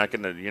 because you're not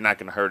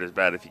gonna hurt as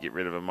bad if you get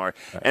rid of Amari.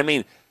 Right. I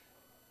mean,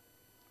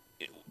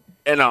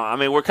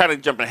 we're kind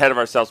of jumping ahead of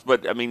ourselves,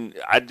 but I mean,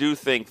 I do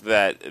think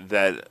that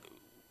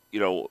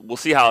we'll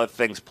see how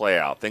things play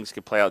out. Things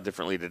could play out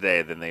differently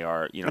today than they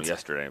are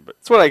yesterday. But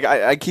that's what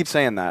I keep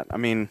saying that. I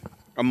mean,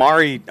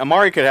 Amari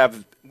could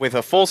have, with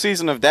a full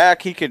season of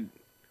Dak,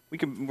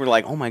 we're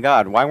like, oh my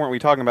God, why weren't we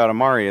talking about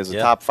Amari as a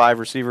top 5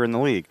 receiver in the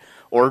league?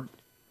 Or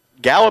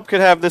Gallup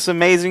could have this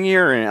amazing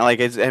year, and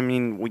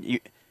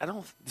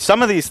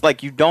some of these,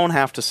 like, you don't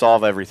have to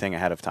solve everything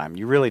ahead of time.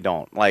 You really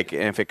don't. Like,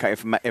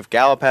 if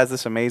Gallup has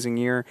this amazing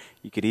year,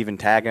 you could even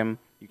tag him.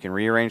 You can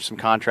rearrange some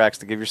contracts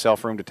to give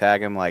yourself room to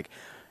tag him. Like,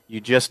 You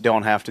just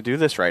don't have to do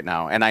this right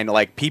now. And I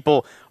like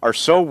people are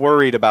so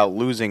worried about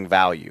losing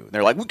value.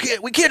 They're like, we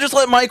can't just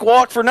let Mike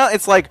walk for nothing.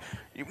 It's like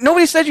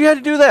nobody said you had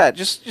to do that.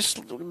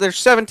 Just there's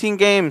 17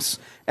 games,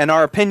 and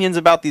our opinions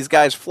about these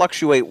guys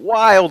fluctuate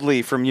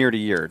wildly from year to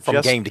year,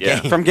 from game to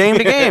game. From game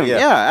to game.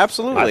 Yeah,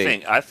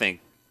 absolutely. I think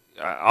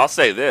I'll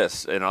say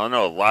this, and I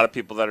know a lot of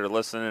people that are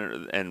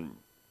listening, and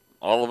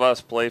all of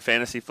us play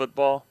fantasy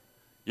football.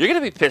 You're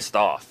going to be pissed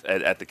off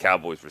at the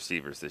Cowboys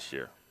receivers this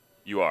year.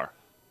 You are.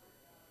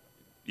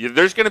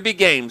 There's going to be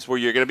games where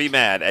you're going to be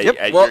mad at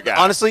your guy.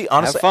 Honestly,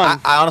 I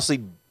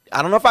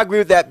don't know if I agree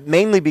with that,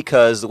 mainly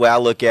because the way I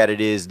look at it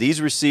is these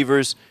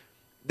receivers,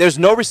 there's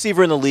no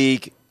receiver in the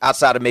league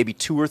outside of maybe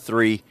 2 or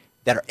 3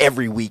 that are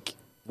every week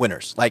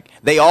winners. Like,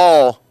 they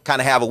all kind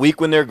of have a week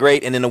when they're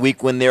great and then a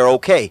week when they're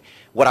okay.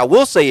 What I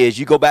will say is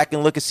you go back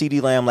and look at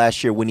CeeDee Lamb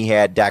last year when he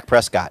had Dak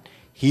Prescott.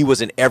 He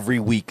was an every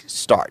week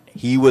start.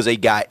 He was a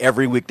guy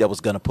every week that was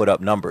going to put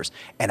up numbers.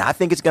 And I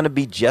think it's going to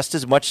be just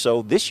as much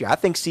so this year. I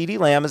think CeeDee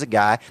Lamb is a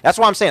guy. That's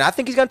why I'm saying I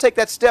think he's going to take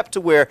that step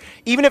to where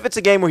even if it's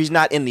a game where he's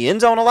not in the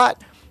end zone a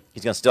lot,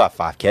 he's going to still have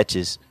 5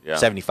 catches,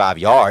 75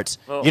 yards.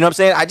 Well, you know what I'm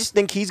saying? I just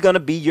think he's going to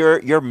be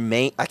your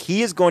main – like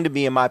he is going to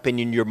be, in my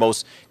opinion, your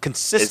most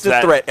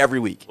consistent threat every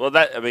week. Well,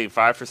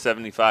 5 for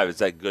 75, is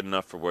that good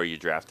enough for where you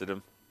drafted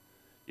him?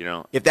 You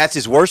know, if that's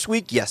his worst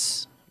week,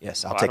 yes.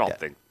 Yes, I'll take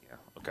that.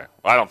 Okay.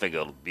 Well, I don't think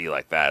it'll be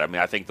like that. I mean,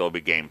 I think there'll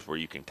be games where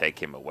you can take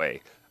him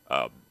away,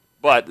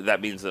 but that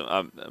means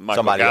that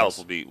Michael Gallup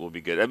will be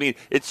good. I mean,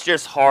 it's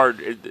just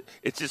hard.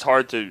 It's just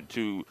hard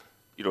to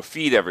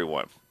feed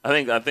everyone.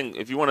 I think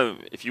if you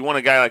want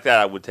a guy like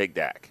that, I would take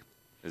Dak,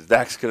 because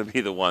Dak's going to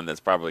be the one that's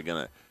probably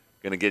going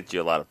to get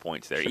you a lot of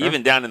points there. Sure.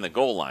 Even down in the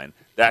goal line,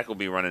 Dak will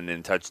be running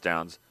in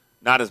touchdowns.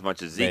 Not as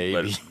much as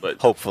Zeke, but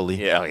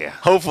hopefully, yeah.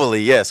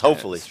 Hopefully, yes,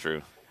 hopefully. That's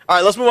true. All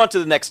right, let's move on to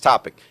the next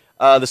topic.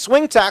 The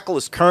swing tackle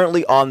is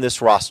currently on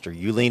this roster.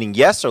 You leaning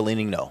yes or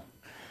leaning no?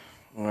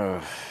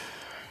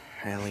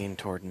 I lean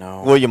toward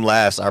no. William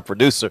Lass, our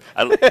producer.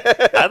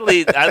 I'd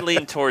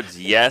lean towards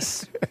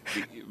yes,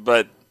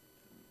 but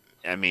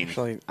I mean,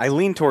 actually, I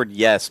lean toward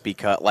yes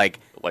because like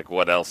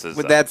what else is?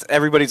 But that's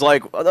everybody's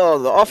like, oh,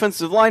 the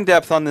offensive line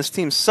depth on this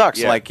team sucks.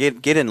 Yeah. Like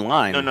get in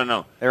line.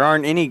 No. There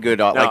aren't any good.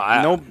 There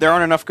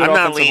aren't enough good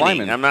offensive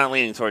linemen. I'm not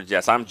leaning towards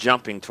yes. I'm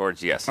jumping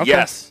towards yes.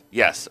 Okay.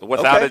 Yes.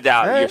 Without a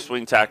doubt, your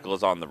swing tackle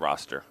is on the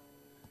roster.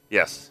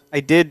 Yes.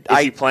 Is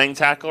he playing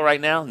tackle right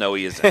now? No,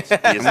 he isn't.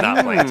 He is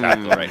not playing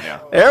tackle right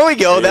now. There we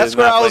go. That's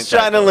where I was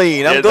trying to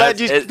lean. I'm glad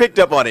you picked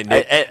up on it,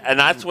 Nick. And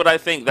that's what I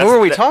think. Who are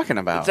we talking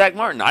about? Zach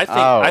Martin.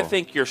 I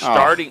think you're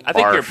starting. I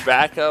think you're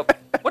backup.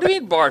 What do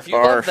you mean, barf? You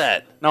love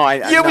that. No,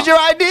 it was your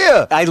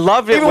idea. I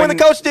loved it even when the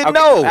coach didn't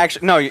know.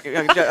 Actually, no. All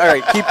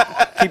right,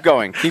 keep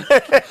going.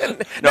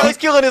 No, he's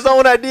killing his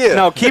own idea.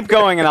 No, keep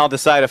going, and I'll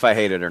decide if I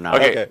hate it or not.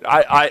 Okay.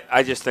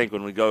 I just think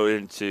when we go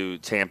into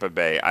Tampa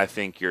Bay, I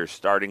think your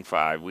starting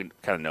 5. We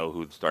kind of know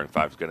who the starting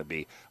 5 is going to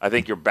be. I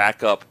think your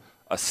backup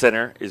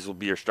center will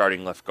be your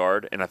starting left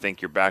guard, and I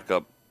think your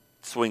backup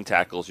swing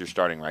tackle is your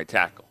starting right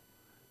tackle.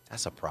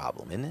 That's a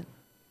problem, isn't it?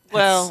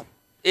 Well,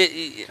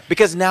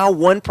 because now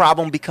one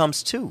problem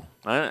becomes 2.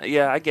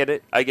 Yeah, I get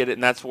it,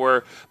 and that's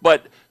where.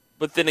 But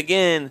then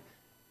again,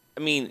 I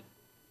mean,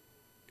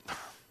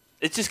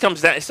 it just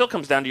comes down. It still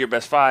comes down to your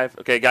best 5.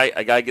 Okay,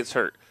 a guy gets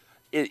hurt.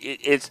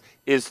 Is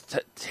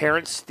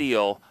Terrence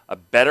Steele a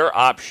better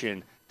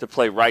option to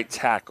play right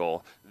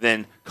tackle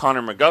than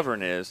Connor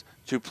McGovern is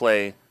to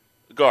play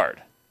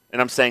guard?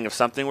 And I'm saying if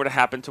something were to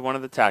happen to one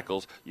of the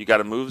tackles, you got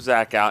to move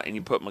Zach out and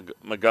you put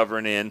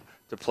McGovern in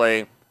to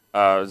play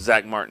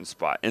Zach Martin's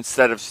spot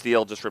instead of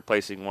Steele just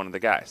replacing one of the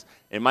guys.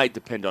 It might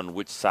depend on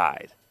which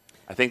side.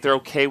 I think they're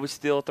okay with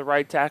Steele at the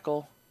right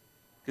tackle,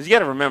 because you got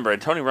to remember,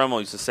 and Tony Romo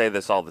used to say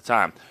this all the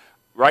time,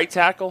 right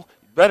tackle,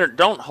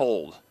 don't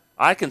hold.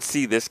 I can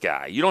see this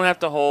guy. You don't have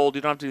to hold.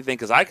 You don't have to do anything,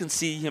 because I can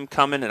see him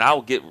coming, and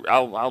I'll get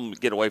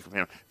away from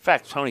him. In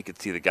fact, Tony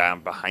could see the guy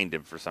behind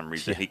him for some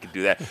reason. He could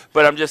do that.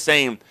 But I'm just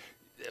saying,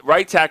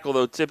 right tackle,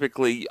 though,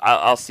 typically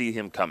I'll see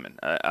him coming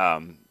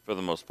for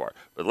the most part.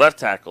 But left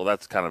tackle,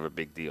 that's kind of a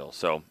big deal.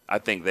 So I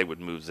think they would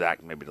move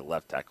Zach maybe to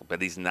left tackle,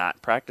 but he's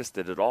not practiced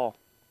it at all.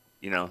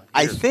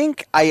 I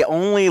think I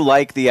only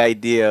like the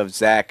idea of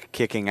Zach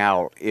kicking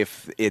out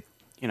if it,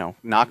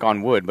 knock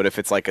on wood, but if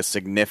it's like a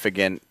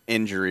significant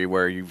injury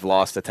where you've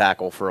lost a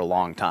tackle for a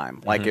long time.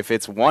 Mm-hmm. Like if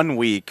it's 1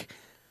 week,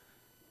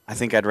 I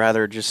think I'd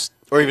rather just...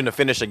 Or even to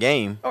finish a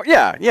game. Oh,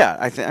 yeah.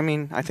 I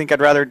think I'd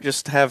rather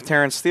just have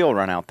Terrence Steele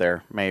run out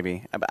there,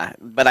 maybe.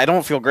 But I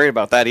don't feel great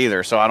about that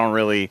either, so I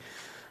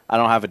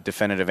don't have a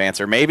definitive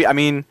answer.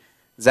 Maybe,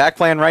 Zach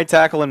playing right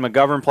tackle and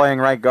McGovern playing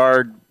right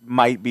guard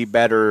might be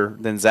better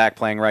than Zach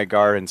playing right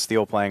guard and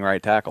Steele playing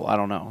right tackle. I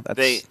don't know.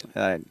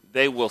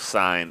 They will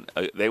sign.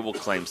 They will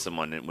claim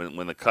someone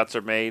when the cuts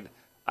are made.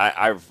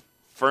 I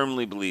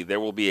firmly believe there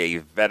will be a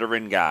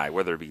veteran guy,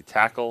 whether it be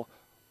tackle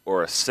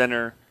or a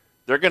center.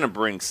 They're going to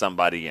bring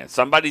somebody in.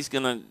 Somebody's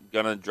going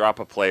to drop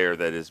a player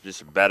that is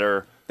just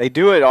better. They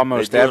do it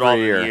almost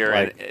every year.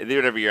 They do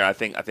it every year. I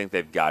think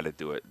they've got to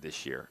do it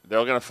this year.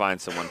 They're going to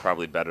find someone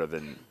probably better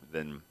than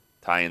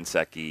Ty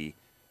Nsekhe,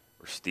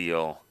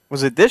 Steele.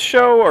 Was it this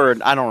show or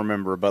I don't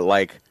remember, but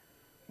like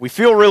we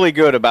feel really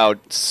good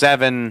about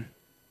 7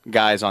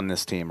 guys on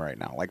this team right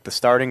now. Like the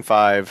starting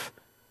 5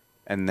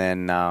 and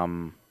then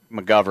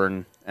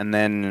McGovern and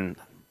then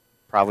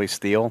probably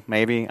Steele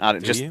maybe.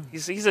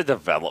 He's a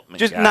development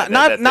just guy.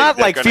 not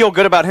like feel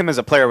good about him as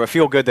a player, but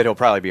feel good that he'll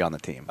probably be on the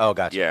team. Oh,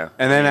 gotcha. Yeah.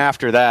 And then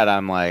after that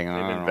I'm like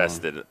they've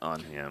invested on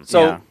him.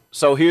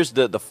 So here's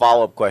the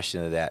follow-up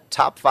question to that.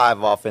 Top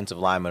 5 offensive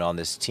linemen on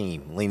this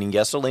team. Leaning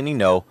yes or leaning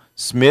no.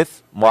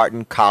 Smith,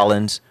 Martin,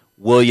 Collins,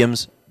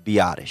 Williams,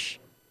 Biotish.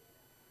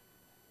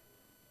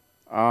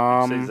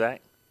 Say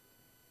Zach?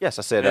 Yes,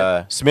 I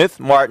said Smith,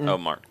 Martin,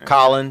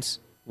 Collins,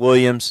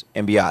 Williams,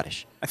 and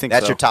Biotish. I think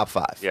that's so. your top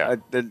 5. Yeah.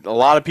 A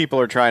lot of people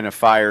are trying to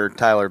fire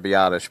Tyler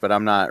Biotish, but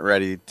I'm not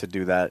ready to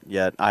do that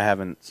yet. I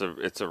haven't.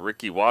 It's a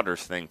Ricky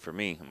Waters thing for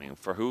me. I mean,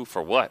 for who?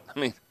 For what? I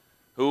mean,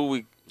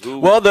 who?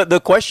 Well,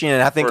 the question,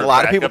 and I think a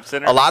lot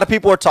of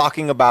people are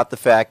talking about the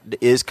fact,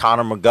 is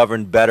Connor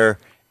McGovern better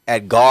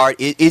at guard?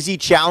 Is he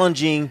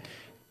challenging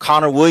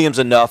Connor Williams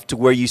enough to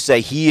where you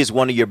say he is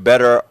one of your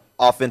better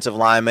offensive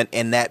linemen,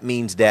 and that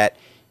means that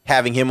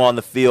having him on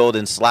the field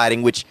and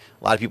sliding, which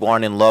a lot of people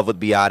aren't in love with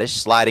Biotish,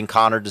 sliding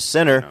Connor to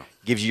center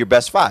gives you your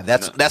best 5.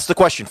 That's the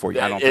question for you.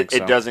 I don't think so.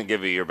 It doesn't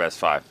give you your best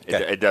 5.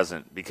 It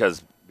doesn't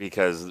because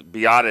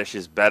Biotish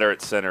is better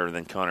at center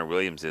than Connor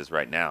Williams is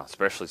right now,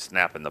 especially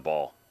snapping the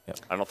ball. Yep.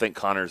 I don't think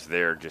Connor's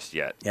there just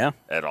yet. Yeah.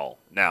 At all.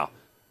 Now,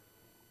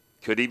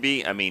 could he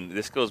be? I mean,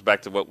 this goes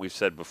back to what we've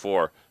said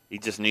before. He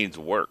just needs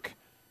work,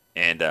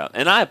 and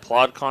I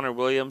applaud Connor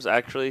Williams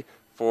actually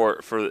for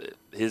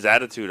his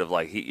attitude of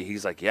like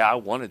he's like, yeah, I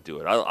want to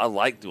do it. I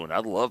like doing it. I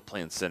love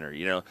playing center,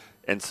 you know.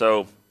 And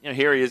so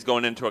here he is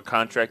going into a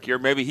contract year.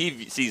 Maybe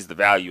he sees the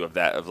value of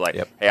that of like,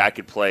 hey, I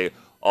could play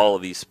all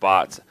of these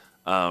spots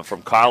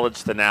from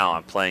college to now.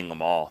 I'm playing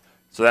them all,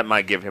 so that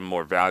might give him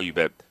more value,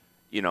 but.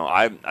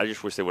 I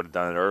just wish they would have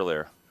done it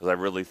earlier because I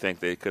really think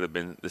this could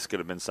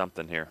have been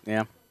something here.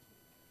 Yeah.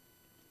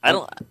 I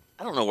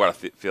don't know what I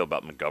feel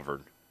about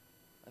McGovern.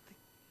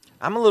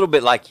 I'm a little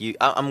bit like you.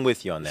 I'm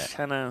with you on that.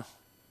 Kind of.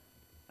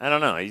 I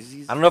don't know. I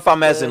don't know if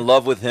I'm as in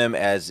love with him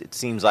as it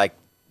seems like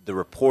the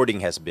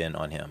reporting has been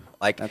on him.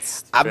 Like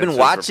I've been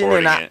watching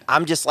and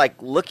I'm just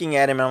like looking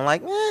at him and I'm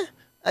like,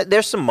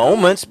 there's some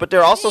moments, but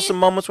there are also some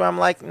moments where I'm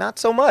like, not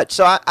so much.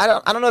 So I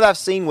don't know that I've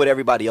seen what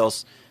everybody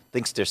else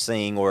thinks they're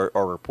seeing or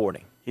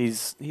reporting.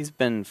 He's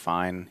been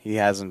fine. He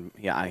hasn't.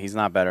 Yeah, he's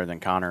not better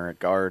than Connor at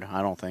guard.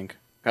 I don't think.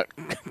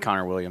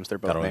 Connor Williams. They're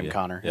both named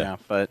Connor. Yeah,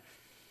 but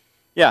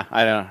yeah,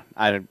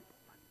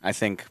 I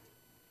think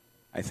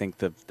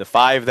the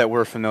 5 that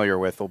we're familiar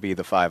with will be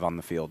the 5 on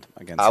the field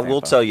against. I Tampa.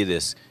 will tell you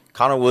this: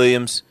 Connor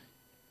Williams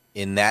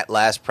in that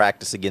last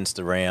practice against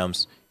the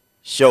Rams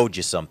showed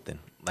you something.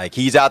 Like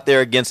he's out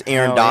there against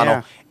Aaron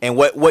Donald, and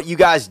what you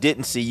guys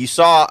didn't see, you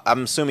saw.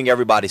 I'm assuming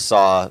everybody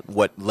saw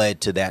what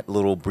led to that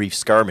little brief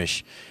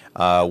skirmish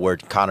where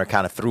Connor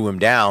kind of threw him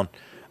down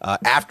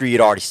after he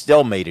had already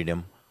stalemated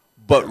him.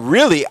 But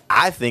really,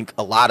 I think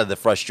a lot of the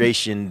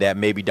frustration that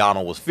maybe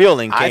Donald was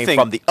feeling came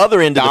from the other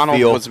end of the field.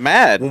 Donald was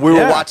mad when we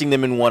were watching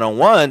them in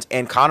one-on-ones,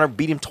 and Connor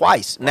beat him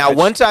twice. Now,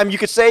 one time you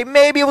could say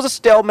maybe it was a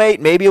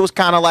stalemate, maybe it was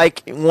kind of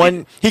like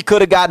one he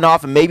could have gotten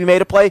off and maybe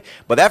made a play.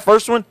 But that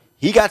first one,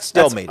 he got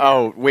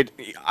stalemated. Wait,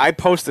 I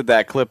posted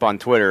that clip on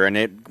Twitter, and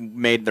it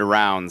made the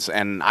rounds,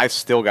 and I've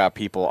still got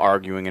people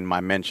arguing in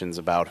my mentions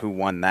about who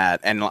won that,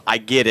 and I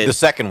get it. The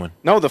second one.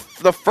 No, the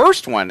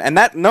first one, and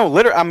that, no,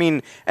 literally, I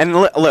mean, and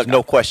look. There's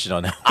no question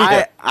on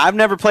that. I've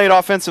never played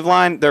offensive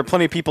line. There are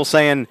plenty of people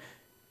saying,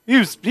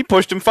 he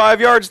pushed him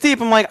 5 yards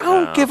deep. I'm like, I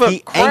don't give a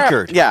crap.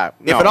 Anchored. Yeah.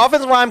 No. If an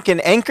offensive line can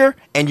anchor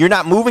and you're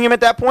not moving him at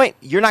that point,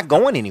 you're not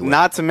going anywhere.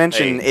 Not to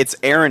mention it's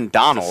Aaron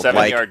Donald. It's a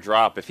 7-yard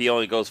drop. If he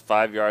only goes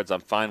 5 yards,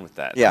 I'm fine with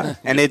that. Yeah,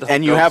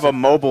 and you have a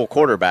mobile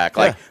quarterback.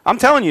 Like I'm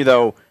telling you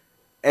though,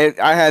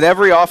 I had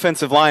every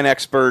offensive line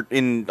expert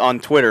on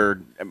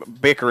Twitter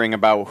bickering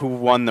about who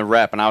won the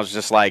rep, and I was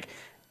just like,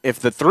 if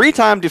the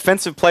 3-time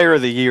Defensive Player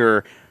of the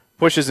Year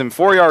pushes him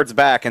 4 yards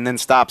back and then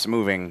stops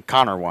moving,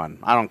 Connor won.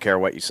 I don't care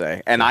what you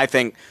say. And I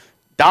think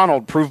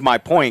Donald proved my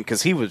point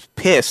because he was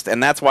pissed,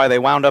 and that's why they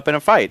wound up in a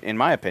fight, in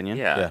my opinion.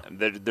 Yeah.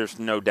 There's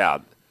no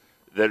doubt.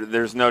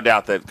 There's no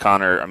doubt that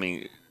Connor,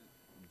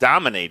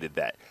 dominated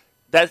that.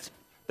 That's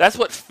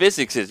what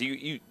physics is.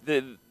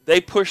 They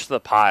push the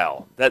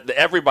pile.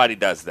 Everybody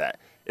does that.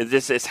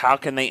 It's how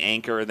can they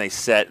anchor and they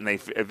set and they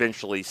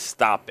eventually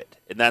stop it.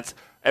 And that's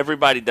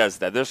everybody does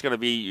that. There's going to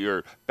be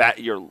your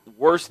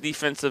worst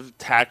defensive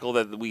tackle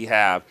that we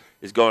have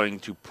is going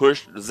to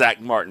push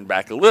Zach Martin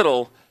back a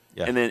little.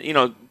 Yeah. And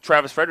then,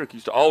 Travis Frederick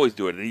used to always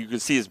do it. And you can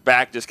see his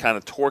back just kind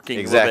of torquing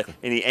a little bit,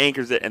 and he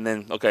anchors it, and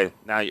then, okay,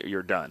 now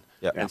you're done.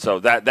 Yep. And so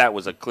that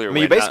was a clear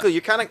win. Basically,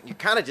 you're kind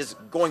of just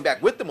going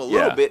back with them a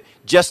little bit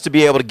just to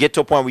be able to get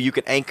to a point where you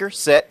can anchor,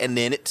 set, and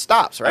then it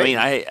stops, right?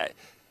 I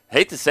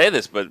hate to say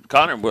this, but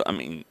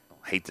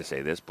hate to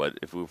say this, but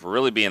if we're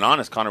really being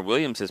honest, Connor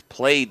Williams has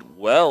played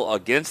well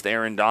against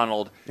Aaron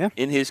Donald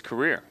in his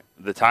career.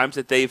 The times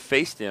that they've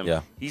faced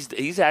him,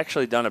 he's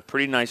actually done a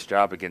pretty nice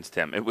job against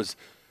him. It was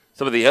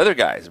some of the other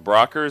guys,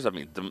 Brockers.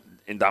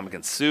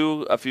 Ndamukong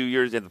Suh a few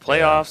years in the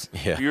playoffs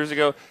a few years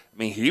ago. I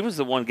mean, he was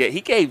the one.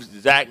 He gave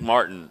Zach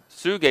Martin.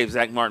 Suh gave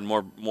Zach Martin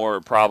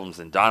more problems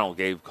than Donald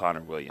gave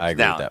Connor Williams. I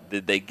agree now, with that.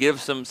 did they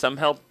give some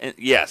help?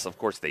 Yes, of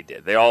course they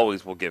did. They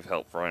always will give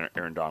help for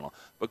Aaron Donald.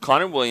 But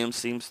Connor Williams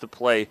seems to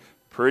play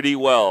pretty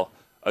well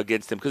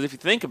against him. Because if you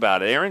think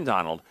about it, Aaron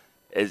Donald,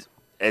 as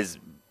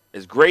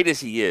great as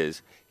he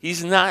is,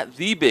 he's not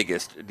the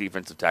biggest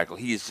defensive tackle.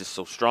 He is just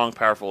so strong,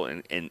 powerful,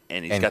 and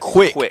he's got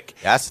quick.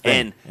 That's the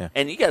thing.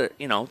 And you got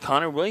to,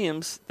 Connor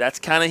Williams, that's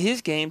kind of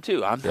his game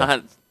too. I'm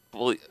not.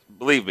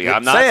 Believe me,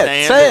 I'm not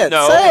saying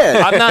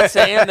that. I'm not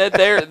saying that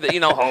they're,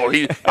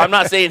 I'm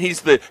not saying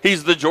he's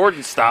the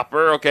Jordan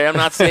stopper. Okay, I'm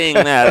not saying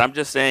that. I'm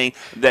just saying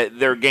that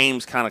their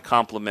games kind of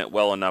complement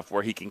well enough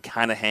where he can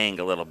kind of hang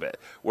a little bit.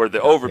 Where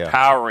the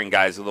overpowering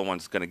guys are the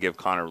ones going to give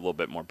Connor a little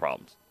bit more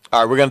problems. All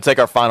right, we're going to take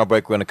our final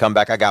break. We're going to come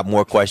back. I got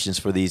more questions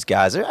for these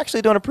guys. They're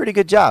actually doing a pretty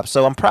good job,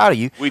 so I'm proud of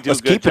you. We do Let's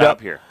a good keep it job up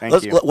here.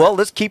 Thank you. Well,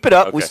 let's keep it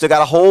up. Okay. We still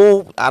got a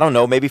whole, I don't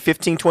know, maybe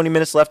 15, 20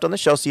 minutes left on the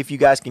show. See if you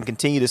guys can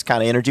continue this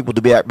kind of energy. We'll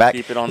be right back.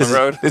 Keep it on the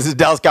road. This is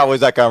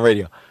DallasCowboys.com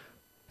radio.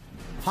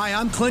 Hi,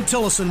 I'm Clint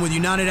Tillison with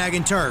United Ag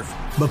and Turf.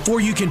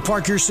 Before you can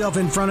park yourself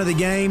in front of the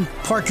game,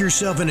 park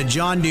yourself in a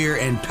John Deere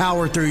and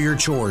power through your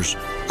chores.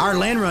 Our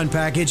Land Run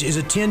package is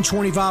a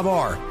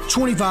 1025R,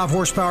 25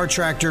 horsepower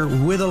tractor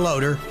with a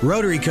loader,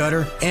 rotary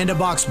cutter, and a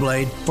box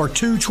blade for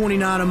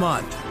 $229 a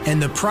month.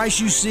 And the price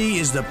you see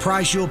is the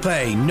price you'll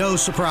pay, no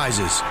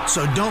surprises.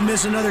 So don't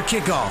miss another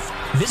kickoff.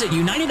 Visit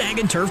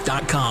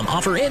UnitedAgAndTurf.com.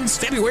 Offer ends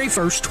February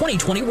 1st,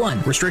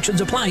 2021.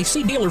 Restrictions apply.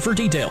 See dealer for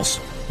details.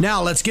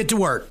 Now let's get to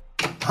work.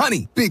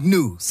 Honey, big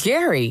news.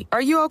 Gary,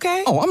 are you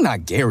okay? Oh, I'm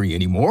not Gary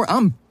anymore.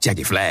 I'm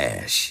Jackie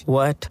Flash.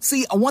 What?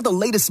 See, I want the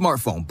latest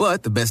smartphone,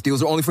 but the best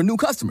deals are only for new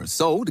customers.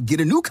 So, to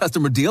get a new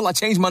customer deal, I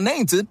changed my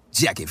name to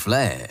Jackie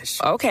Flash.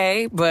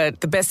 Okay,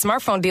 but the best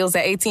smartphone deals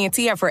at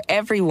AT&T are for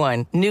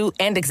everyone, new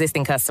and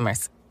existing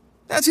customers.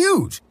 That's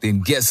huge.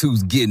 Then guess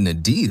who's getting a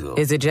deal?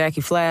 Is it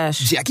Jackie Flash?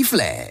 Jackie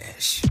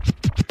Flash.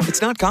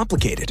 It's not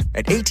complicated.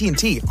 At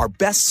AT&T, our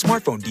best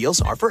smartphone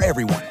deals are for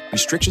everyone.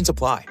 Restrictions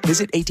apply.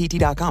 Visit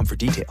AT&T.com for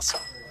details.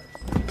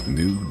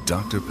 New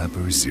Dr.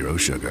 Pepper Zero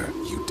Sugar.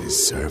 You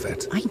deserve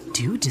it. I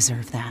do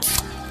deserve that.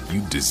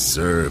 You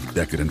deserve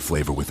decadent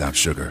flavor without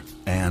sugar.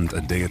 And a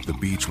day at the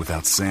beach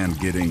without sand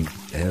getting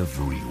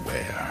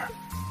everywhere.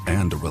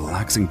 And a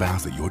relaxing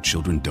bath that your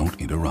children don't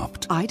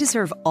interrupt. I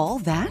deserve all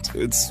that?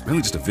 It's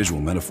really just a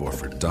visual metaphor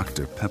for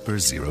Dr. Pepper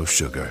Zero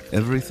Sugar.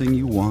 Everything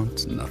you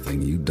want,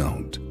 nothing you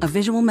don't. A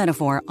visual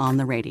metaphor on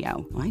the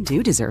radio. I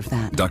do deserve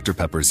that. Dr.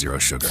 Pepper Zero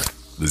Sugar.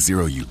 The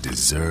zero you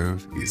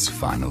deserve is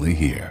finally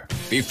here.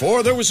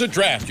 Before there was a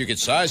draft, you could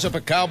size up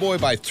a cowboy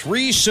by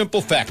 3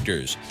 simple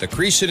factors: the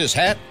crease in his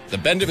hat, the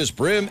bend of his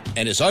brim,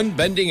 and his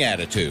unbending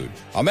attitude.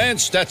 A man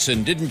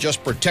Stetson didn't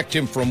just protect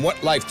him from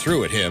what life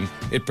threw at him,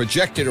 it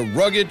projected a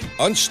rugged,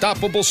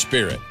 unstoppable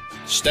spirit.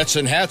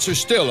 Stetson hats are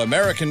still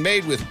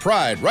American-made with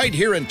pride right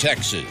here in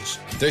Texas.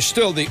 They're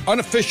still the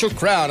unofficial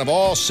crown of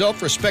all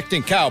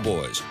self-respecting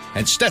cowboys,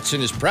 and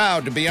Stetson is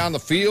proud to be on the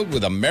field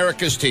with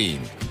America's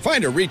team.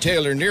 Find a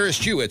retailer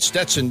nearest you at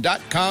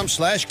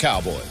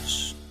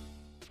stetson.com/cowboys.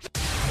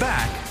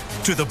 Back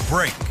to the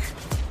break.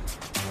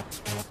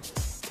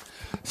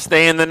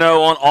 Stay in the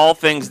know on all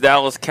things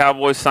Dallas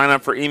Cowboys. Sign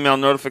up for email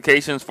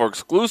notifications for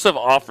exclusive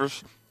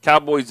offers,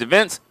 Cowboys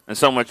events, and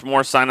so much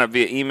more. Sign up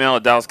via email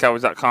at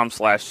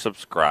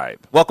dallascowboys.com/subscribe.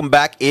 Welcome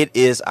back. It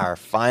is our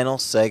final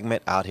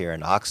segment out here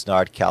in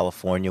Oxnard,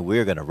 California.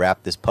 We're going to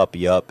wrap this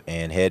puppy up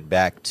and head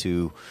back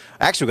to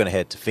 – actually, we're going to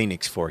head to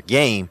Phoenix for a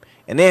game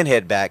and then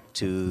head back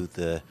to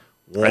the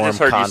warm I just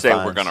heard confines. you say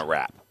we're going to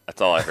wrap.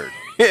 That's all I heard.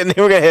 And then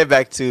we're going to head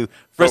back to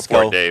Frisco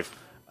Go for it, Dave.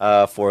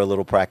 For a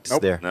little practice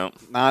there. Nope.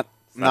 Not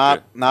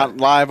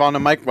live on the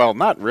mic. Well,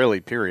 not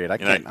really. Period. I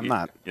can't. I'm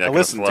not. I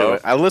listen to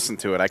it. I listen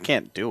to it. I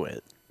can't do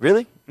it.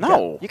 Really?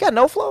 No. You got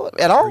no flow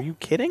at all? Are you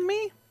kidding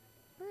me?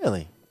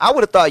 Really? I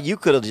would have thought you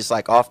could have just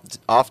like off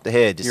the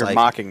head. Just You're like,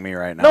 mocking me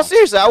right now. No,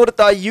 seriously. I would have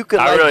thought you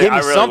could give me I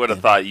really something. would have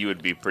thought you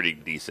would be pretty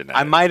decent at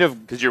I might have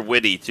because you're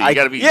witty too. You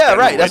got to be. Yeah,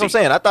 right. That's what I'm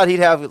saying. I thought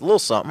he'd have a little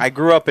something. I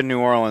grew up in New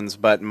Orleans,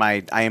 but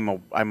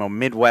I'm a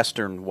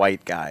Midwestern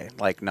white guy.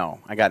 Like, no,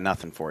 I got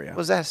nothing for you.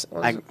 What's that?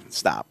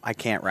 Stop. I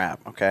can't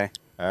rap. Okay.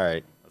 All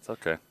right. That's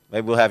okay.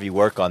 Maybe we'll have you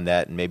work on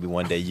that, and maybe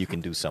one day you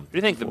can do something.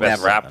 Who do you think the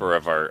best rapper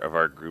of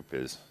our group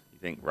is? You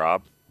think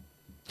Rob?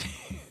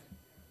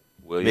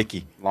 William?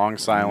 Mickey. Long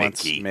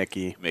silence.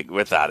 Mickey.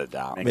 Without a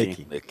doubt.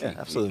 Mickey. Yeah,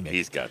 absolutely.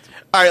 He's got to.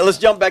 All right, let's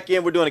jump back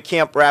in. We're doing a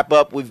camp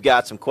wrap-up. We've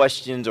got some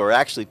questions or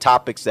actually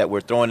topics that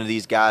we're throwing to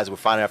these guys. We're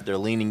finding out if they're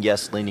leaning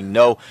yes, leaning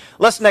no.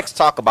 Let's next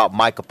talk about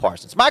Micah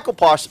Parsons.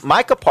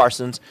 Micah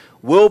Parsons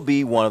will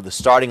be one of the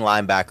starting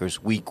linebackers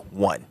week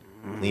 1.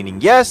 Leaning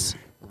yes,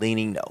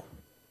 leaning no.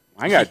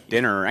 I got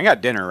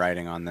dinner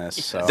writing on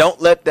this. So.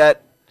 Don't let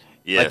that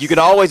Yes. like you can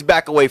always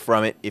back away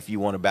from it if you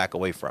want to back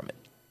away from it.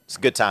 It's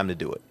a good time to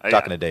do it.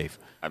 Talking to Dave.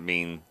 I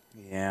mean,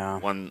 yeah,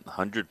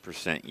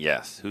 100%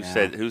 yes. Who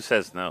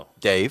says no?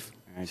 Dave.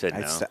 You said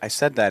no. I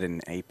said that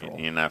in April.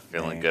 You're not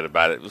feeling good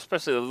about it,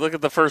 especially look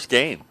at the first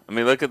game. I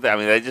mean, look at that. I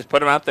mean, they just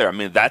put him out there. I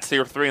mean, that's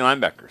your 3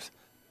 linebackers.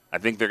 I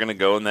think they're going to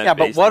go in that. Yeah,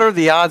 base. but what are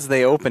the odds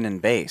they open in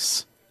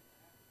base?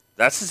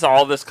 That's just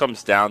all this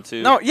comes down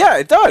to. No, yeah,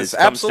 it does. It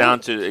comes Absolutely. down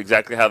to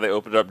exactly how they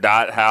open it up,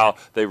 not how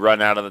they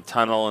run out of the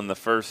tunnel in the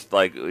first, for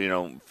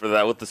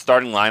that what the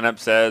starting lineup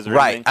says. Or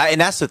Right, anything.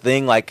 and that's the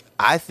thing. Like,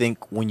 I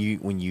think when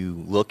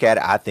you look at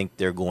it, I think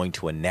they're going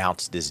to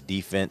announce this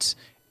defense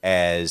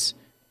as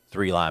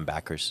 3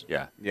 linebackers.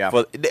 Yeah.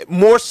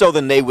 More so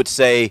than they would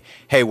say,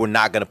 "Hey, we're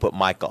not going to put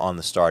Micah on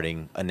the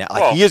starting."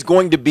 He is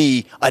going to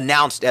be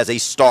announced as a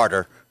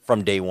starter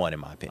from day one, in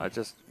my opinion.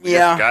 We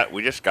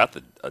just got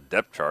a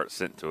depth chart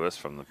sent to us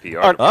from the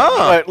PR.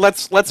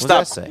 Let's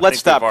stop. say? Let's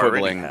stop already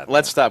quibbling. had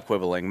Let's stop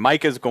quibbling.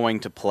 Micah's going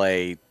to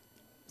play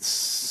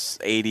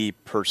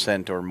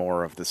 80% or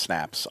more of the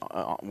snaps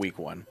week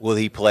 1. Will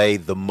he play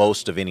the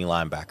most of any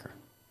linebacker?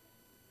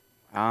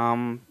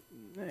 No.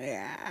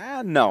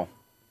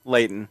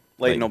 Leighton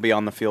will be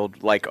on the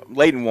field. Like,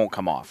 Leighton won't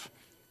come off,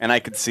 and I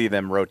could see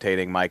them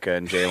rotating Micah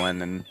and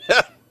Jalen. And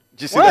Did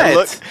you see that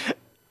look?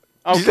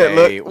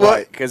 Okay, Look,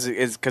 what? Because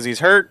he's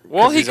hurt.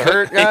 Well, he's a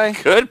hurt guy. He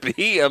could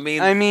be. I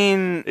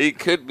mean, it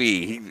could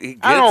be. He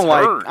gets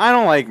hurt. I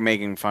don't like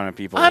making fun of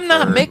people. I'm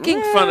not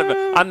making fun of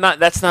him.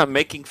 That's not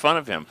making fun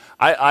of him.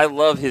 I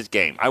love his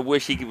game. I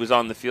wish he was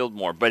on the field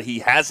more, but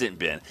he hasn't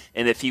been.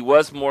 And if he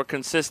was more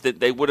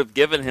consistent, they would have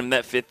given him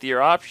that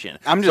 5th-year option.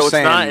 I'm just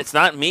saying. It's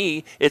not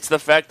me. It's the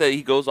fact that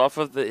he goes off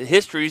of the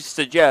history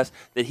suggests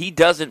that he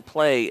doesn't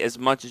play as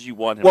much as you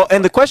want him. Well,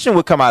 and the question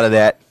would come out of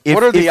that: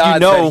 what are the odds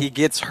that he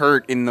gets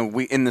hurt in the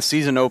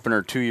season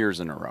opener 2 years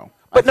in a row?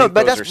 But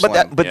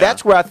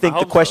that's where I think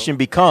the question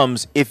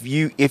becomes: if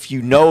you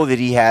know that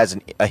he has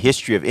a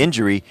history of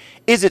injury,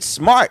 is it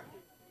smart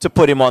to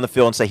put him on the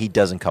field and say he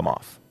doesn't come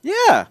off?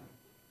 Yeah,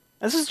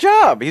 that's his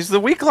job. He's the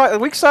weak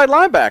side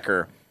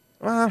linebacker.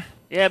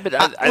 Yeah, but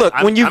look,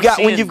 when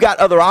you've got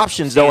other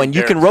options though, and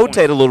you can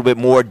rotate a little bit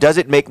more, does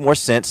it make more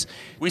sense?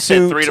 We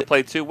said 3 to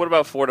play 2. What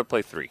about 4 to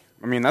play 3?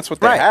 I mean, that's what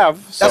they have.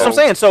 So. That's what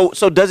I'm saying.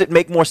 So does it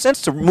make more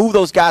sense to move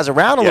those guys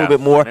around a little bit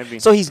more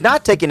so he's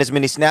not taking as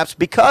many snaps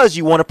because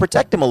you want to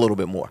protect him a little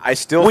bit more? I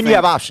still when think you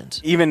have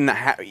options. Even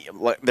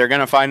they're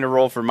going to find a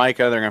role for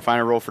Micah. They're going to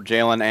find a role for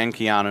Jalen and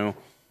Keanu.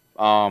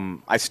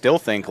 I still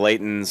think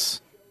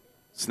Leighton's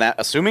snap,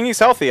 assuming he's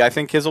healthy, I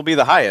think his will be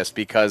the highest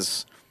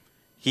because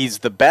he's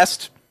the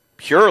best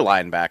pure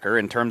linebacker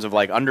in terms of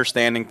like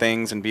understanding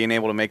things and being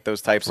able to make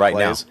those types of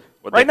plays.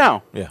 Right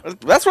now. Yeah.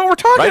 That's what we're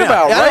talking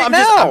about right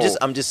now.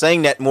 I'm just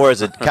saying that more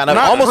as a kind of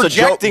not almost a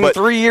joke. Projecting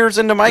 3 years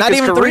into Micah's career.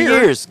 Not even 3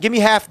 career. years. Give me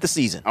half the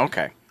season.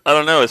 Okay. I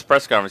don't know. His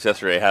press conference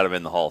yesterday had him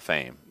in the Hall of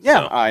Fame.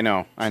 Yeah, so. I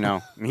know.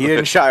 He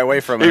didn't shy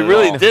away from it. He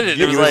really at all. didn't.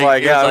 He was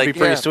like, yeah, that'd be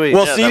pretty sweet.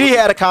 Well, CD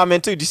had a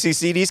comment too. Did you see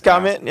CD's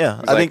comment?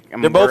 Yeah. I think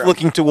they're both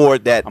looking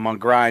toward that. I'm going to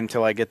grind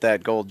until I get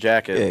that gold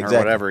jacket or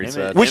whatever he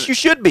said. Which you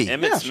should be.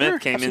 Emmitt Smith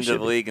came into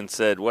the league and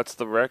said, "What's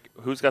the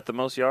who's got the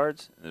most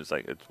yards?" And it was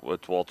like,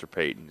 it's Walter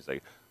Payton. He's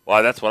like,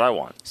 well, that's what I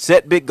want.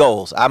 Set big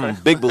goals. I'm a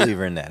big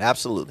believer in that.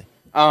 Absolutely.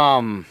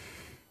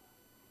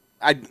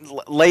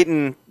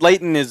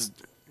 Leighton is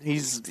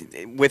he's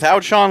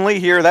without Sean Lee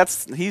here.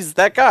 He's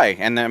that guy,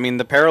 and I mean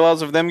the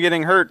parallels of them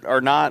getting hurt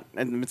are not.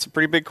 And it's a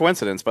pretty big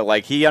coincidence, but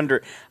like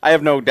I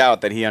have no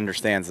doubt that he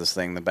understands this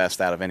thing the best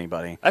out of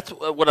anybody. That's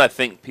what I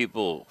think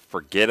people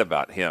forget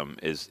about him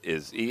is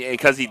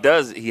because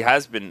he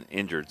has been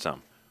injured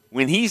some.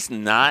 When he's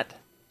not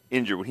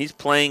injured, when he's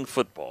playing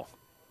football,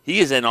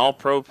 he is an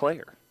all-pro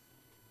player.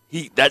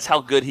 That's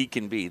how good he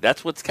can be.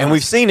 That's what's and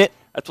we've seen it.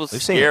 That's what's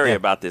scary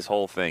about this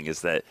whole thing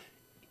is that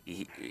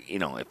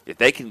if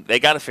they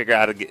got to figure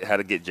out how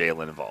to get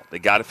Jalen involved. They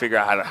got to figure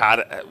out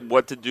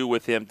what to do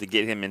with him to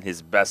get him in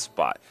his best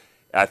spot.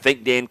 I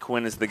think Dan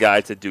Quinn is the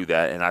guy to do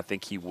that, and I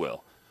think he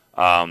will.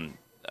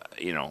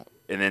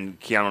 And then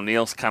Keanu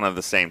Neal's kind of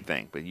the same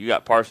thing. But you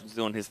got Parsons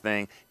doing his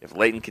thing. If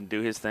Leighton can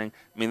do his thing,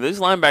 I mean, these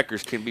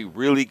linebackers can be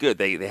really good.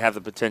 They have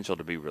the potential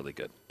to be really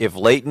good. If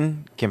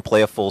Leighton can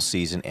play a full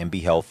season and be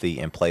healthy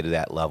and play to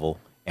that level,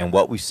 and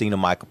what we've seen of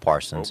Micah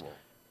Parsons,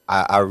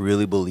 I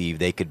really believe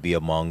they could be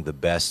among the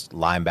best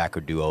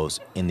linebacker duos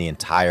in the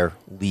entire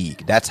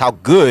league. That's how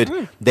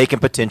good they can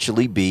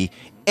potentially be.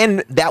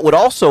 And that would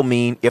also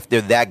mean if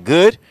they're that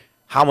good,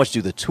 how much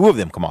do the two of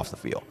them come off the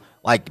field?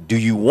 Like, do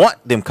you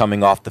want them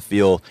coming off the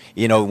field?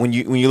 You know, when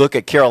you look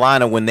at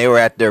Carolina when they were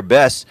at their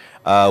best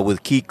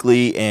with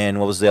Kuechly and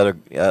what was the other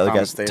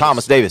guy?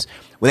 Thomas Davis.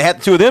 When they had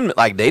the two of them,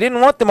 like they didn't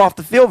want them off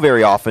the field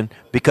very often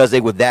because they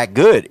were that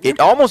good.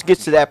 It almost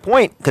gets to that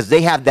point because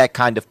they have that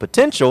kind of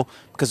potential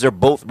because they're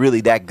both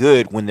really that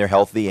good when they're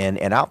healthy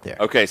and out there.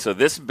 Okay, so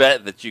this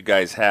bet that you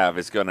guys have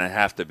is going to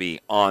have to be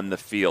on the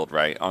field,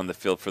 right? On the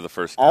field for the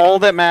first game. All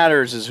that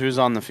matters is who's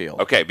on the field.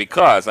 Okay,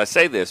 because I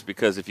say this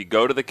because if you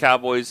go to the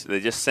Cowboys,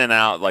 they just sent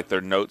out like their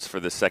notes for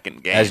the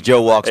second game. As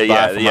Joe walks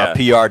by from our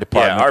PR department.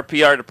 Yeah, our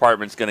PR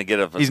department's going to get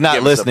a. He's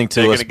not listening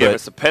to us. They're going to give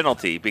us a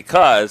penalty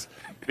because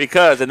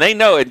Because, and they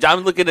know it. I'm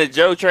looking at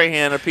Joe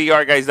Trahan, a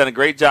PR guy. He's done a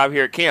great job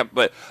here at camp.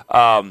 But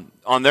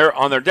on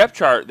their depth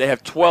chart, they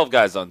have 12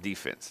 guys on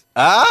defense.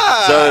 So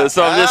I'm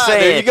just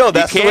saying. There you go.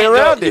 That's the way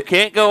around it. You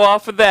can't go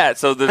off of that.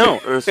 So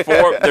there's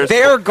four.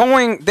 They are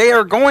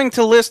going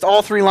to list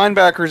all 3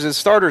 linebackers as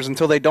starters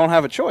until they don't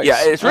have a choice.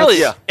 Yeah, it's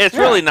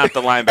really not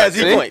the linebacker. As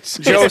he points.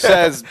 Joe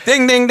says,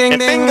 "Ding, ding, ding,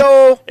 ding."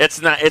 Bingo.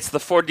 It's not. It's the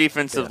 4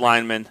 defensive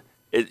linemen.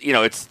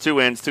 It's 2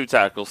 ends, 2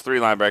 tackles, 3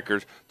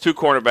 linebackers, 2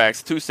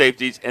 cornerbacks, 2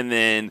 safeties, and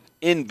then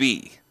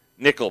NB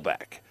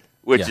Nickelback,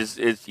 which is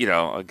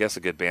I guess a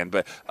good band,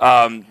 but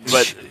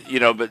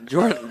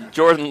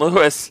Jordan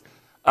Lewis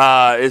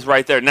is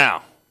right there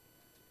now,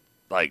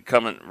 like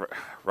coming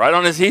right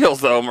on his heels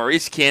though.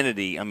 Maurice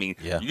Kennedy. I mean,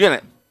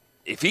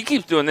 if he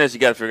keeps doing this, you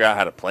got to figure out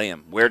how to play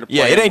him, where to play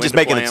him. Yeah, it ain't just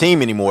making the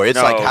team anymore. It's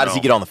like how does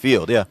he get on the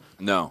field? Yeah.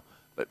 No,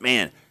 but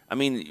man. I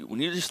mean, when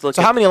you just look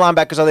So how many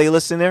linebackers are they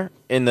listing there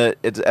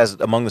as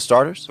among the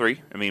starters? 3.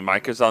 I mean,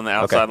 Micah's on the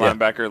outside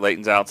linebacker,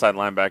 Leighton's outside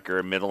linebacker,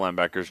 and middle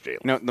linebacker's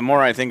Jalen. The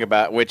more I think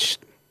about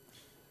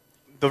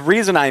the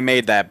reason I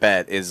made that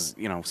bet is,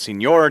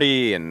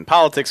 seniority and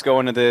politics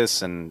go into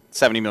this and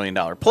 $70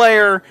 million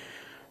player.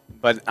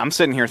 But I'm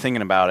sitting here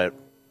thinking about it.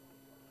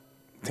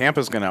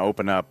 Tampa's going to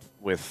open up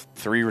with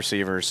 3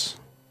 receivers.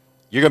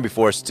 You're going to be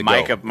forced to go.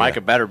 Micah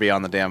Micah better be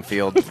on the damn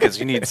field because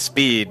you need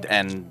speed,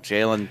 and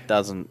Jalen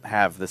doesn't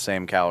have the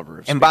same caliber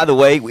of speed. And by the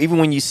way, even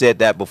when you said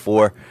that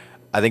before,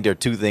 I think there are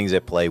 2 things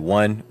at play.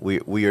 One,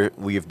 we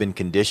have been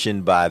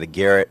conditioned by the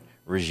Garrett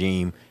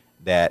regime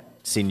that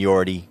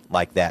seniority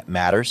like that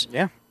matters.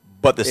 Yeah.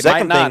 But the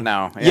second thing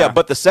now.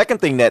 But the second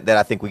thing that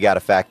I think we got to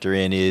factor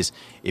in is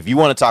if you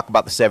want to talk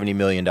about the $70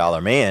 million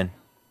man,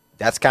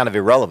 that's kind of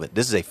irrelevant.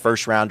 This is a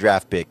first-round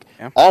draft pick,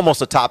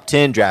 almost a top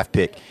 10 draft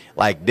pick.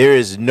 Like, there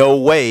is no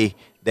way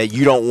that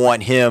you don't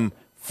want him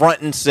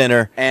front and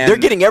center. And they're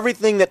getting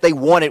everything that they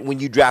wanted when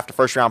you draft a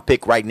first-round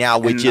pick right now,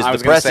 which is the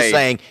press is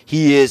saying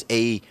he is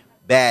a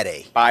bad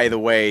A. By the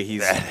way,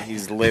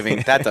 he's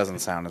living. That doesn't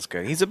sound as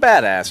good. He's a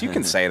badass. You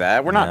can say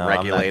that. We're not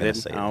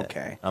regulated.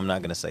 I'm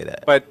not going to say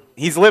that. But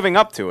he's living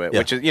up to it,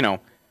 which is,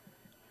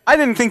 I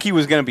didn't think he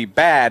was going to be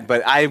bad,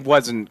 but I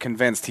wasn't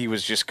convinced he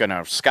was just going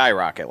to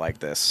skyrocket like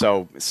this.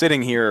 So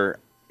sitting here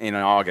in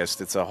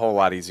August, it's a whole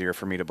lot easier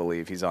for me to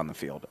believe he's on the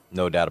field.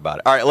 No doubt about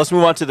it. All right, let's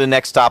move on to the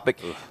next topic.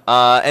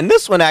 And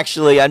this one,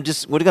 actually,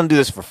 we're going to do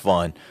this for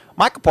fun.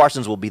 Micah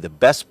Parsons will be the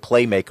best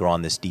playmaker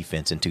on this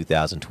defense in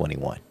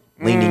 2021.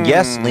 Leaning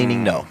yes,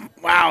 leaning no.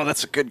 Wow,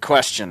 that's a good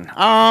question.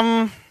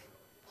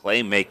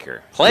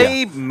 Playmaker.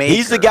 Yeah.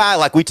 He's the guy,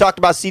 like we talked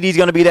about, CD's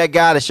going to be that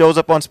guy that shows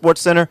up on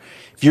SportsCenter.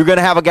 If you're going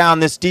to have a guy on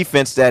this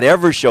defense that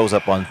ever shows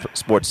up on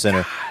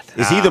SportsCenter,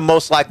 is he the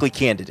most likely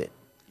candidate?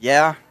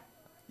 Yeah.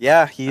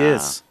 Yeah, he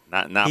is.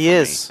 Not he for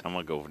is. Me. I'm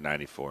going to go for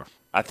 94.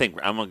 I think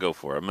I'm going to go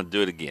for it. I'm going to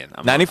do it again.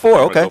 94, I'm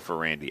okay. going to go for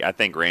Randy. I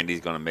think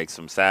Randy's going to make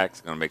some sacks,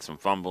 going to make some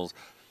fumbles.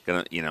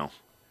 The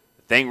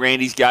thing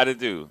Randy's got to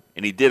do,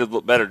 and he did a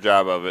better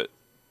job of it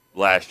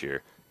last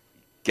year,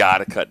 got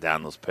to cut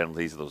down those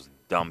penalties, those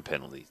dumb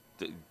penalties.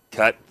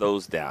 Cut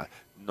those down.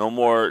 No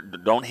more.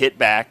 Don't hit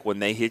back when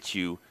they hit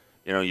you.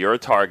 You're a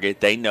target.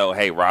 They know,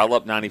 hey, rile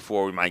up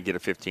 94, we might get a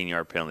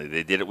 15-yard penalty.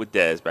 They did it with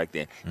Dez back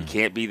then. You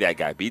can't be that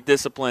guy. Be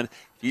disciplined.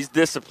 If he's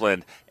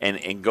disciplined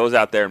and goes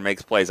out there and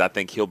makes plays, I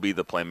think he'll be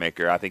the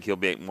playmaker. I think he'll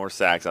make more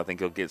sacks. I think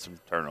he'll get some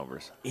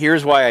turnovers.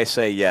 Here's why I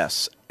say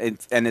yes.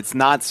 And it's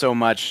not so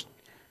much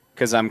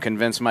because I'm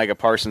convinced Micah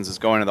Parsons is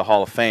going to the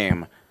Hall of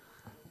Fame,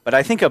 but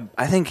I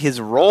think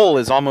his role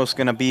is almost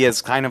going to be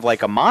as kind of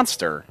like a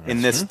monster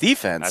in this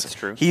defense. That's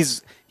true.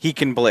 He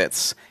can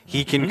blitz.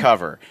 He can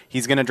cover.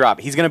 He's going to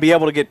drop. He's going to be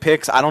able to get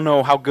picks. I don't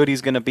know how good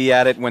he's going to be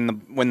at it when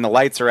the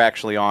lights are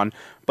actually on,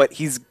 but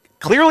he's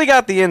clearly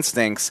got the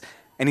instincts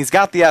and he's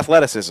got the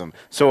athleticism.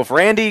 So if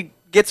Randy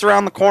gets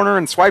around the corner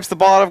and swipes the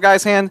ball out of a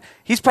guy's hand,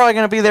 he's probably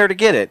going to be there to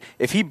get it.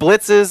 If he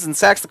blitzes and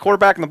sacks the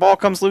quarterback and the ball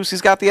comes loose,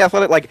 he's got the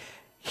athletic. Like,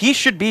 he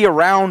should be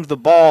around the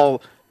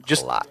ball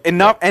just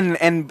enough, and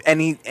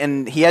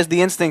he has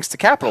the instincts to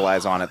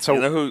capitalize on it.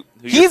 So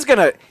he's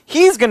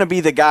gonna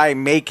be the guy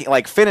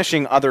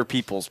finishing other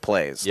people's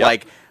plays. Yep.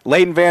 Like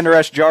Leighton Vander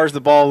Esch jars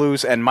the ball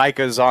loose, and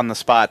Micah's on the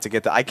spot to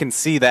get I can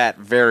see that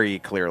very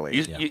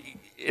clearly.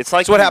 It's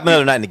like what happened the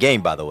other night in the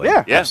game, by the way.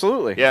 Yeah,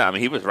 absolutely. Yeah, I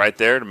mean, he was right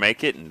there to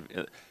make it,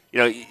 and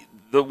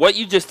what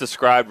you just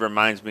described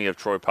reminds me of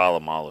Troy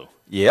Polamalu.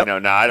 Yep.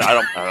 I'm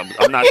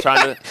not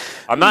trying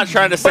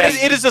to say. But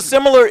it is a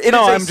similar.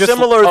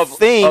 Similar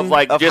thing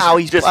of how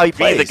he plays.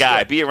 Be the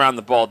guy. Be around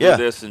the ball. Do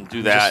this and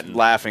do that. Just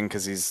laughing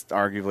because he's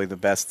arguably the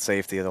best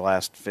safety of the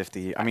last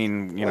 50. I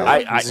mean,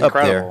 he's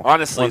incredible.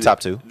 Honestly, top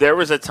 2. There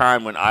was a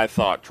time when I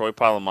thought Troy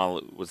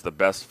Polamalu was the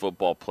best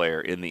football player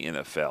in the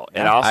NFL,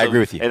 and also, I agree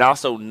with you. And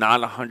also,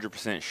 not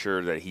 100%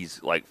 sure that he's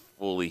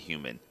fully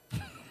human.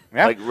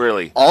 Yeah. Like,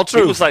 really. All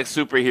true. He was like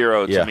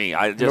superhero Yeah. to me.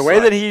 The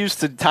way that he used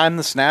to time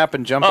the snap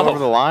and jump over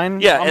the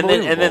line. Yeah, and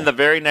then the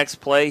very next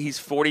play, he's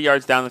 40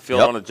 yards down the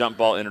field Yep. on a jump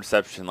ball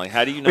interception. Like,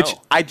 how do you know? Which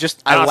I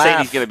I'm not saying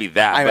he's going to be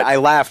that. but I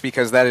laugh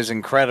because that is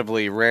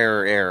incredibly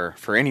rare air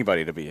for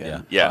anybody to be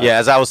in. Yeah.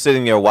 As I was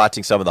sitting there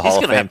watching some of the he's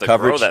Hall going of to Fame have to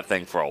coverage. grow that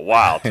thing for a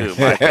while, too,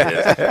 my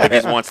goodness,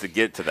 if he wants to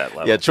get to that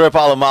level. Yeah, Troy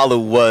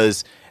Polamalu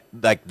was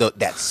like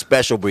that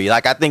special breed.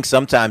 Like, I think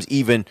sometimes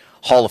even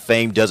Hall of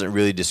Fame doesn't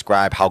really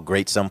describe how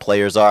great some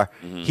players are.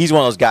 Mm-hmm. He's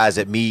one of those guys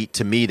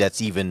to me that's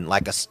even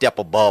like a step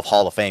above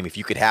Hall of Fame. If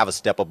you could have a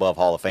step above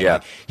Hall of Fame, Yeah.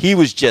 Like, he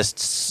was just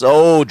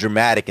so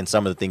dramatic in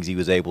some of the things he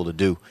was able to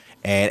do.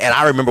 And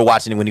I remember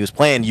watching him when he was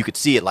playing. You could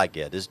see it like,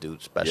 this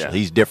dude's special. Yeah.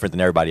 He's different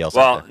than everybody else.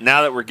 Well, out there.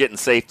 now that we're getting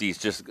safeties,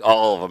 just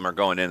all of them are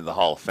going into the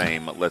Hall of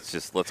Fame. Let's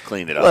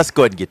clean it up. Let's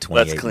go ahead and get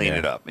 28. Let's clean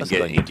it up and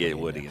get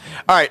Woody in there.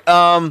 All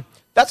right,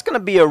 that's going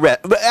to be a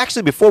wrap. But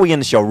actually, before we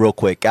end the show, real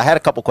quick, I had a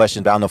couple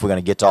questions, but I don't know if we're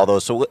going to get to all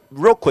those. So,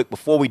 real quick,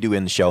 before we do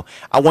end the show,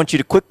 I want you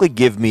to quickly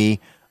give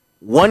me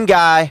one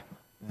guy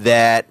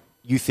that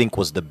you think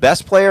was the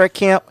best player at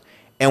camp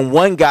and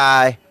one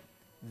guy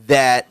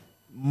that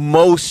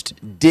most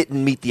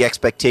didn't meet the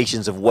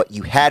expectations of what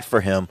you had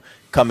for him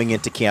coming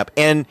into camp.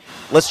 And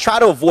let's try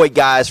to avoid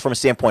guys from a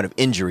standpoint of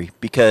injury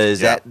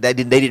because they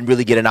didn't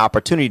really get an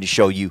opportunity to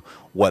show you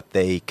what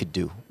they could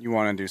do. You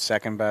want to do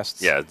second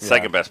best? Yeah,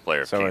 second best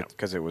player. So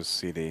because it was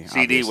CD.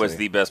 CD was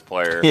the best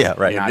player. Yeah,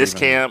 right. In this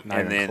camp,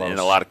 and then in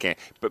a lot of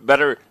camps, but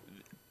better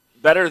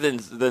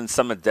than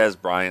some of Des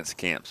Bryant's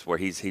camps where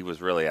he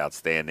was really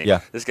outstanding.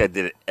 Yeah. This guy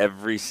did it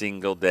every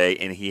single day,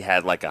 and he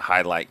had like a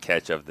highlight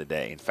catch of the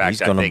day. In fact,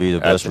 He's going to be the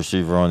best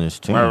receiver on this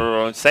team.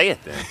 Say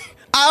it then.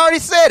 I already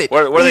said it.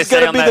 What do they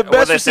say on that?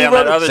 What do they say on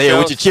that other Say it show?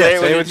 with your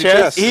chest. Say it with your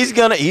chest. He's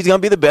gonna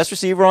be the best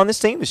receiver on this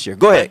team this year.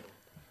 Go ahead.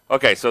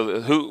 Okay,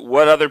 so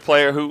what other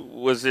player who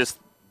was just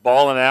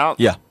balling out?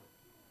 Yeah.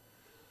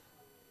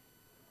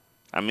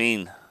 I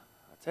mean,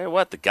 I'll tell you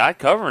what, the guy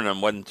covering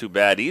him wasn't too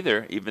bad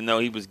either, even though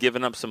he was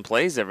giving up some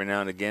plays every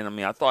now and again. I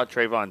mean, I thought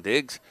Trayvon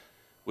Diggs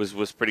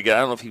was pretty good.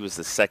 I don't know if he was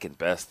the second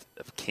best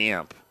of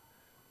camp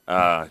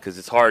because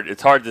it's hard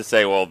to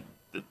say, well,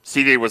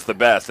 CD was the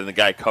best and the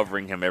guy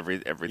covering him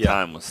every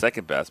time was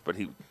second best, but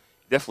he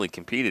definitely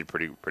competed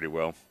pretty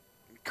well.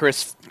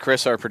 Chris,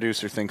 our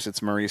producer, thinks it's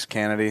Maurice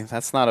Kennedy.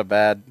 That's not a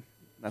bad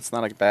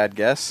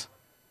guess.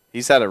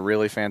 He's had a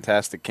really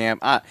fantastic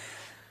camp.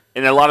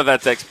 And a lot of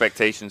that's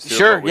expectations too.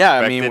 Sure,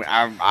 yeah. Expected.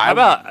 I mean, how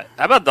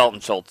about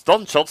Dalton Schultz?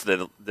 Dalton Schultz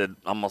did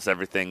almost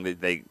everything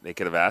that they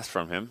could have asked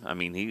from him. I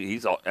mean,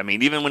 he's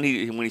even when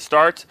he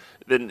starts,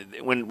 then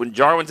when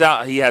Jarwin's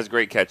out, he has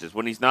great catches.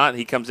 When he's not,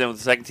 he comes in with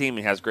the second team and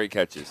he has great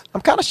catches.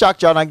 I'm kind of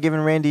shocked y'all not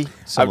giving Randy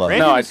some love.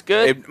 Randy was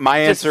good. My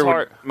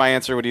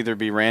answer would either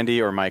be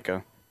Randy or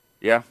Micah.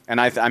 Yeah, and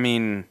I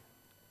mean,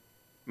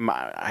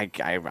 I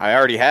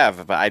already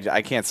have, but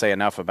I can't say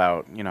enough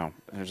about,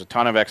 there's a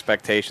ton of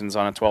expectations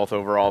on a 12th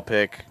overall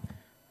pick.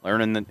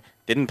 Learning that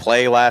didn't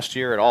play last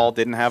year at all,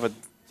 didn't have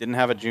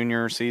a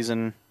junior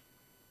season,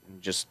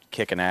 just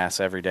kicking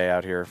ass every day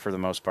out here for the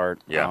most part.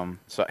 Yeah.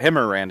 So him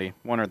or Randy,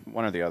 one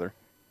or the other.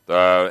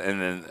 And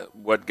then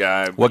what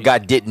guy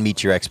didn't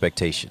meet your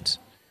expectations?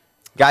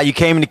 Guy, you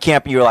came into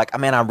camp and you were like,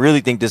 man, I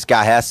really think this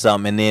guy has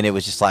something, and then it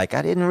was just like,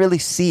 I didn't really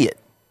see it.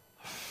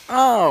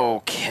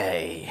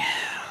 Okay.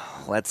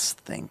 Let's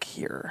think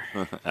here.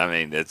 I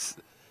mean,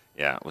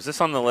 was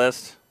this on the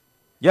list?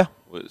 Yeah.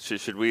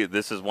 Should we?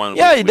 This is one.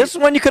 Yeah, this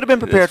is one you could have been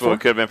prepared for. We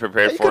could have been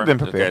prepared you for. Could have been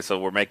prepared. Okay, so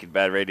we're making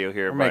bad radio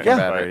here. We're making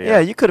bad radio. Yeah,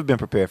 you could have been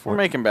prepared for. We're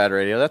making bad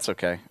radio. That's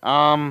okay.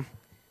 Damn.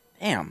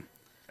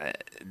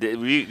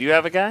 Do you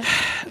have a guy?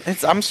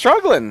 I'm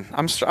struggling.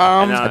 I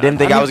didn't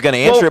think I was going to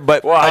answer it,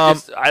 but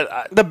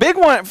the big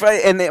one,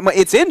 and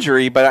it's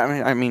injury. But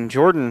I mean,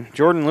 Jordan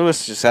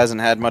Lewis just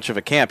hasn't had much of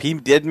a camp. He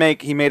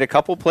made a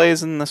couple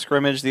plays in the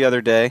scrimmage the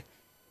other day,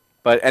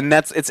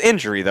 it's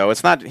injury though.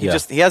 It's not. He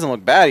hasn't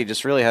looked bad. He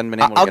just really hadn't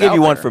been able. I'll to give get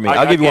you out one there. for me.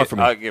 I'll give you one for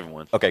me. I'll give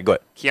one. Okay, go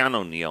ahead.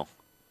 Keanu Neal.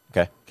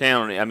 Okay.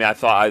 Keanu. I mean,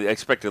 I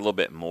expected a little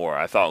bit more.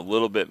 I thought a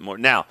little bit more.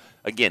 Now,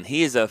 again,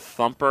 he is a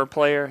thumper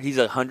player. He's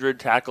a 100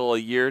 tackle a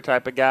year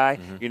type of guy.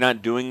 Mm-hmm. You're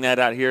not doing that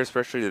out here,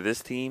 especially to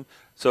this team.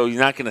 So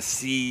you're not going to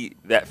see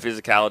that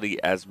physicality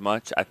as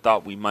much. I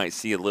thought we might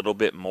see a little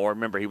bit more.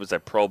 Remember, he was a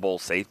Pro Bowl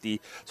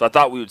safety. So I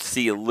thought we would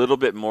see a little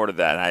bit more to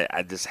that.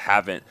 I just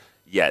haven't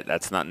yet.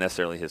 That's not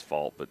necessarily his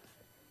fault, but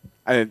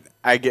and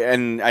he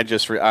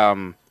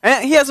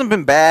hasn't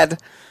been bad.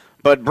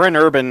 But Brent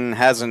Urban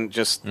hasn't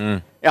just.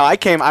 I was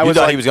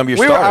thought like, he was going to be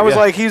your starter. I was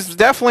like, he's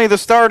definitely the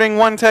starting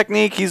one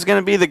technique. He's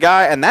going to be the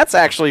guy, and that's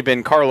actually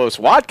been Carlos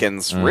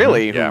Watkins,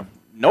 really, who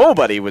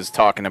nobody was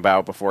talking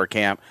about before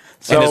camp.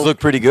 So, and it's looked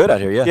pretty good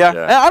out here.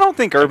 Yeah. I don't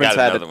think Urban's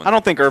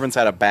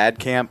had a bad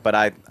camp, but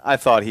I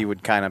thought he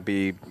would kind of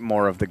be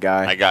more of the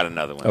guy. I got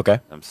another one. Okay.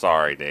 I'm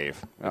sorry,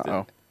 Dave.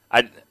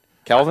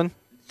 Kelvin.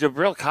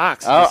 Jabril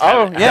Cox.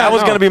 That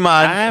was going to be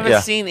mine. I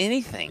haven't seen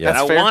anything.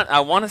 Yeah. And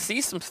I want to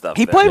see some stuff.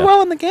 He played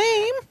well in the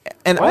game.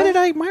 And why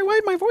did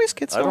my voice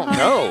get so I don't high?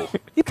 know.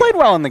 He played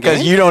well in the game.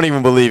 Because you don't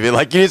even believe it.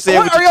 Like, you didn't say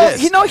it with your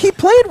chest. He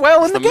played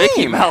well in the game.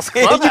 Mickey Mouse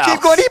You Clubhouse.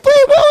 keep going, he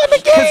played well in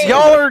the game.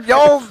 Because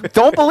y'all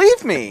don't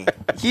believe me.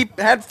 He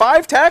had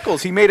 5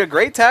 tackles. He made a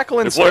great tackle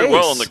in He space. played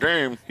well in the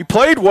game. He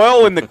played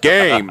well in the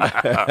game.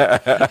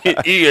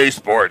 EA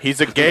Sport.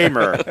 He's a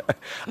gamer.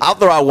 I'll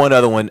throw out one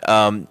other one,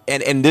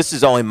 and this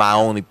is only my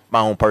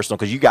own personal,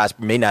 because you guys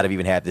may not have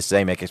even had the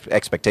same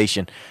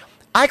expectation.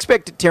 I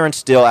expected Terrence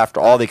Steele, after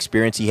all the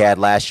experience he had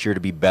last year, to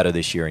be better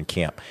this year in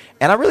camp.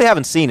 And I really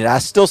haven't seen it. I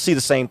still see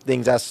the same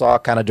things I saw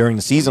kind of during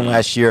the season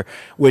last year,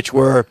 which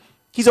were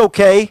he's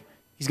okay.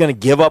 He's going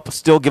to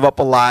still give up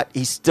a lot.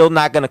 He's still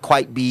not going to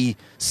quite be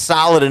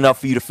solid enough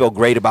for you to feel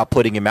great about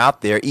putting him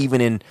out there.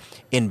 Even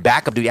in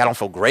backup duty, I don't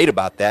feel great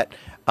about that.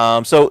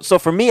 So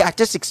for me, I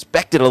just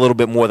expected a little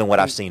bit more than what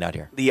I've seen out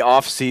here. The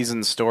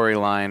off-season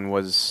storyline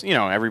was,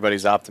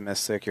 everybody's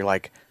optimistic. You're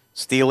like,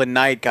 Steele and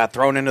Knight got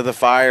thrown into the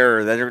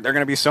fire. They're going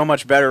to be so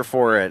much better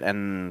for it.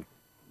 And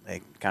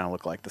they kind of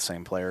look like the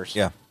same players.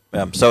 Yeah.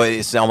 So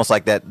it's almost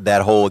like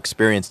that whole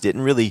experience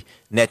didn't really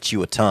net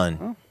you a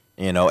ton,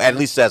 at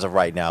least as of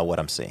right now, what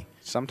I'm seeing.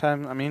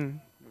 Sometimes,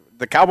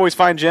 the Cowboys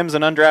find gems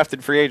in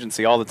undrafted free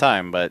agency all the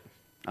time, but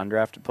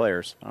undrafted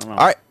players, I don't know.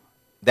 All right.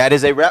 That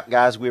is a wrap,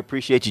 guys. We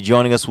appreciate you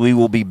joining us. We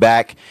will be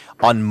back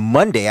on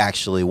Monday,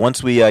 actually.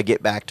 Once we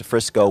get back to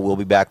Frisco, we'll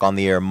be back on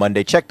the air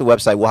Monday. Check the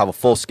website. We'll have a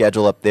full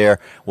schedule up there.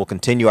 We'll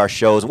continue our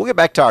shows. We'll get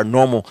back to our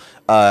normal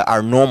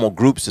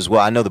groups as well.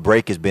 I know the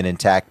break has been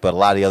intact, but a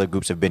lot of the other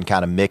groups have been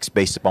kind of mixed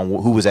based upon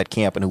who was at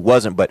camp and who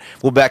wasn't. But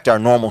we'll be back to our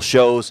normal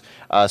shows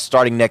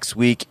starting next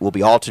week. We'll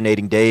be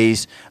alternating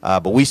days,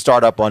 but we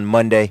start up on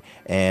Monday,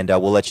 and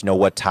we'll let you know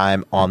what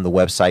time on the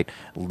website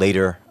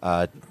later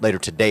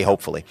today,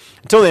 hopefully.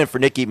 Until then, for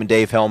Nick Eatman,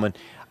 Dave Hellman,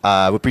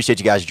 we appreciate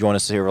you guys joining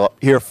us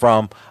here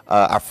from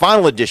our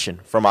final edition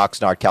from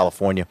Oxnard,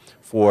 California,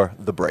 for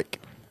The Break.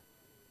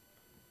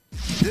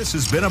 This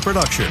has been a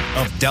production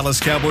of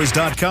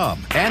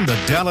DallasCowboys.com and the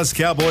Dallas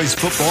Cowboys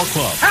Football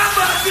Club. How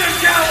about this?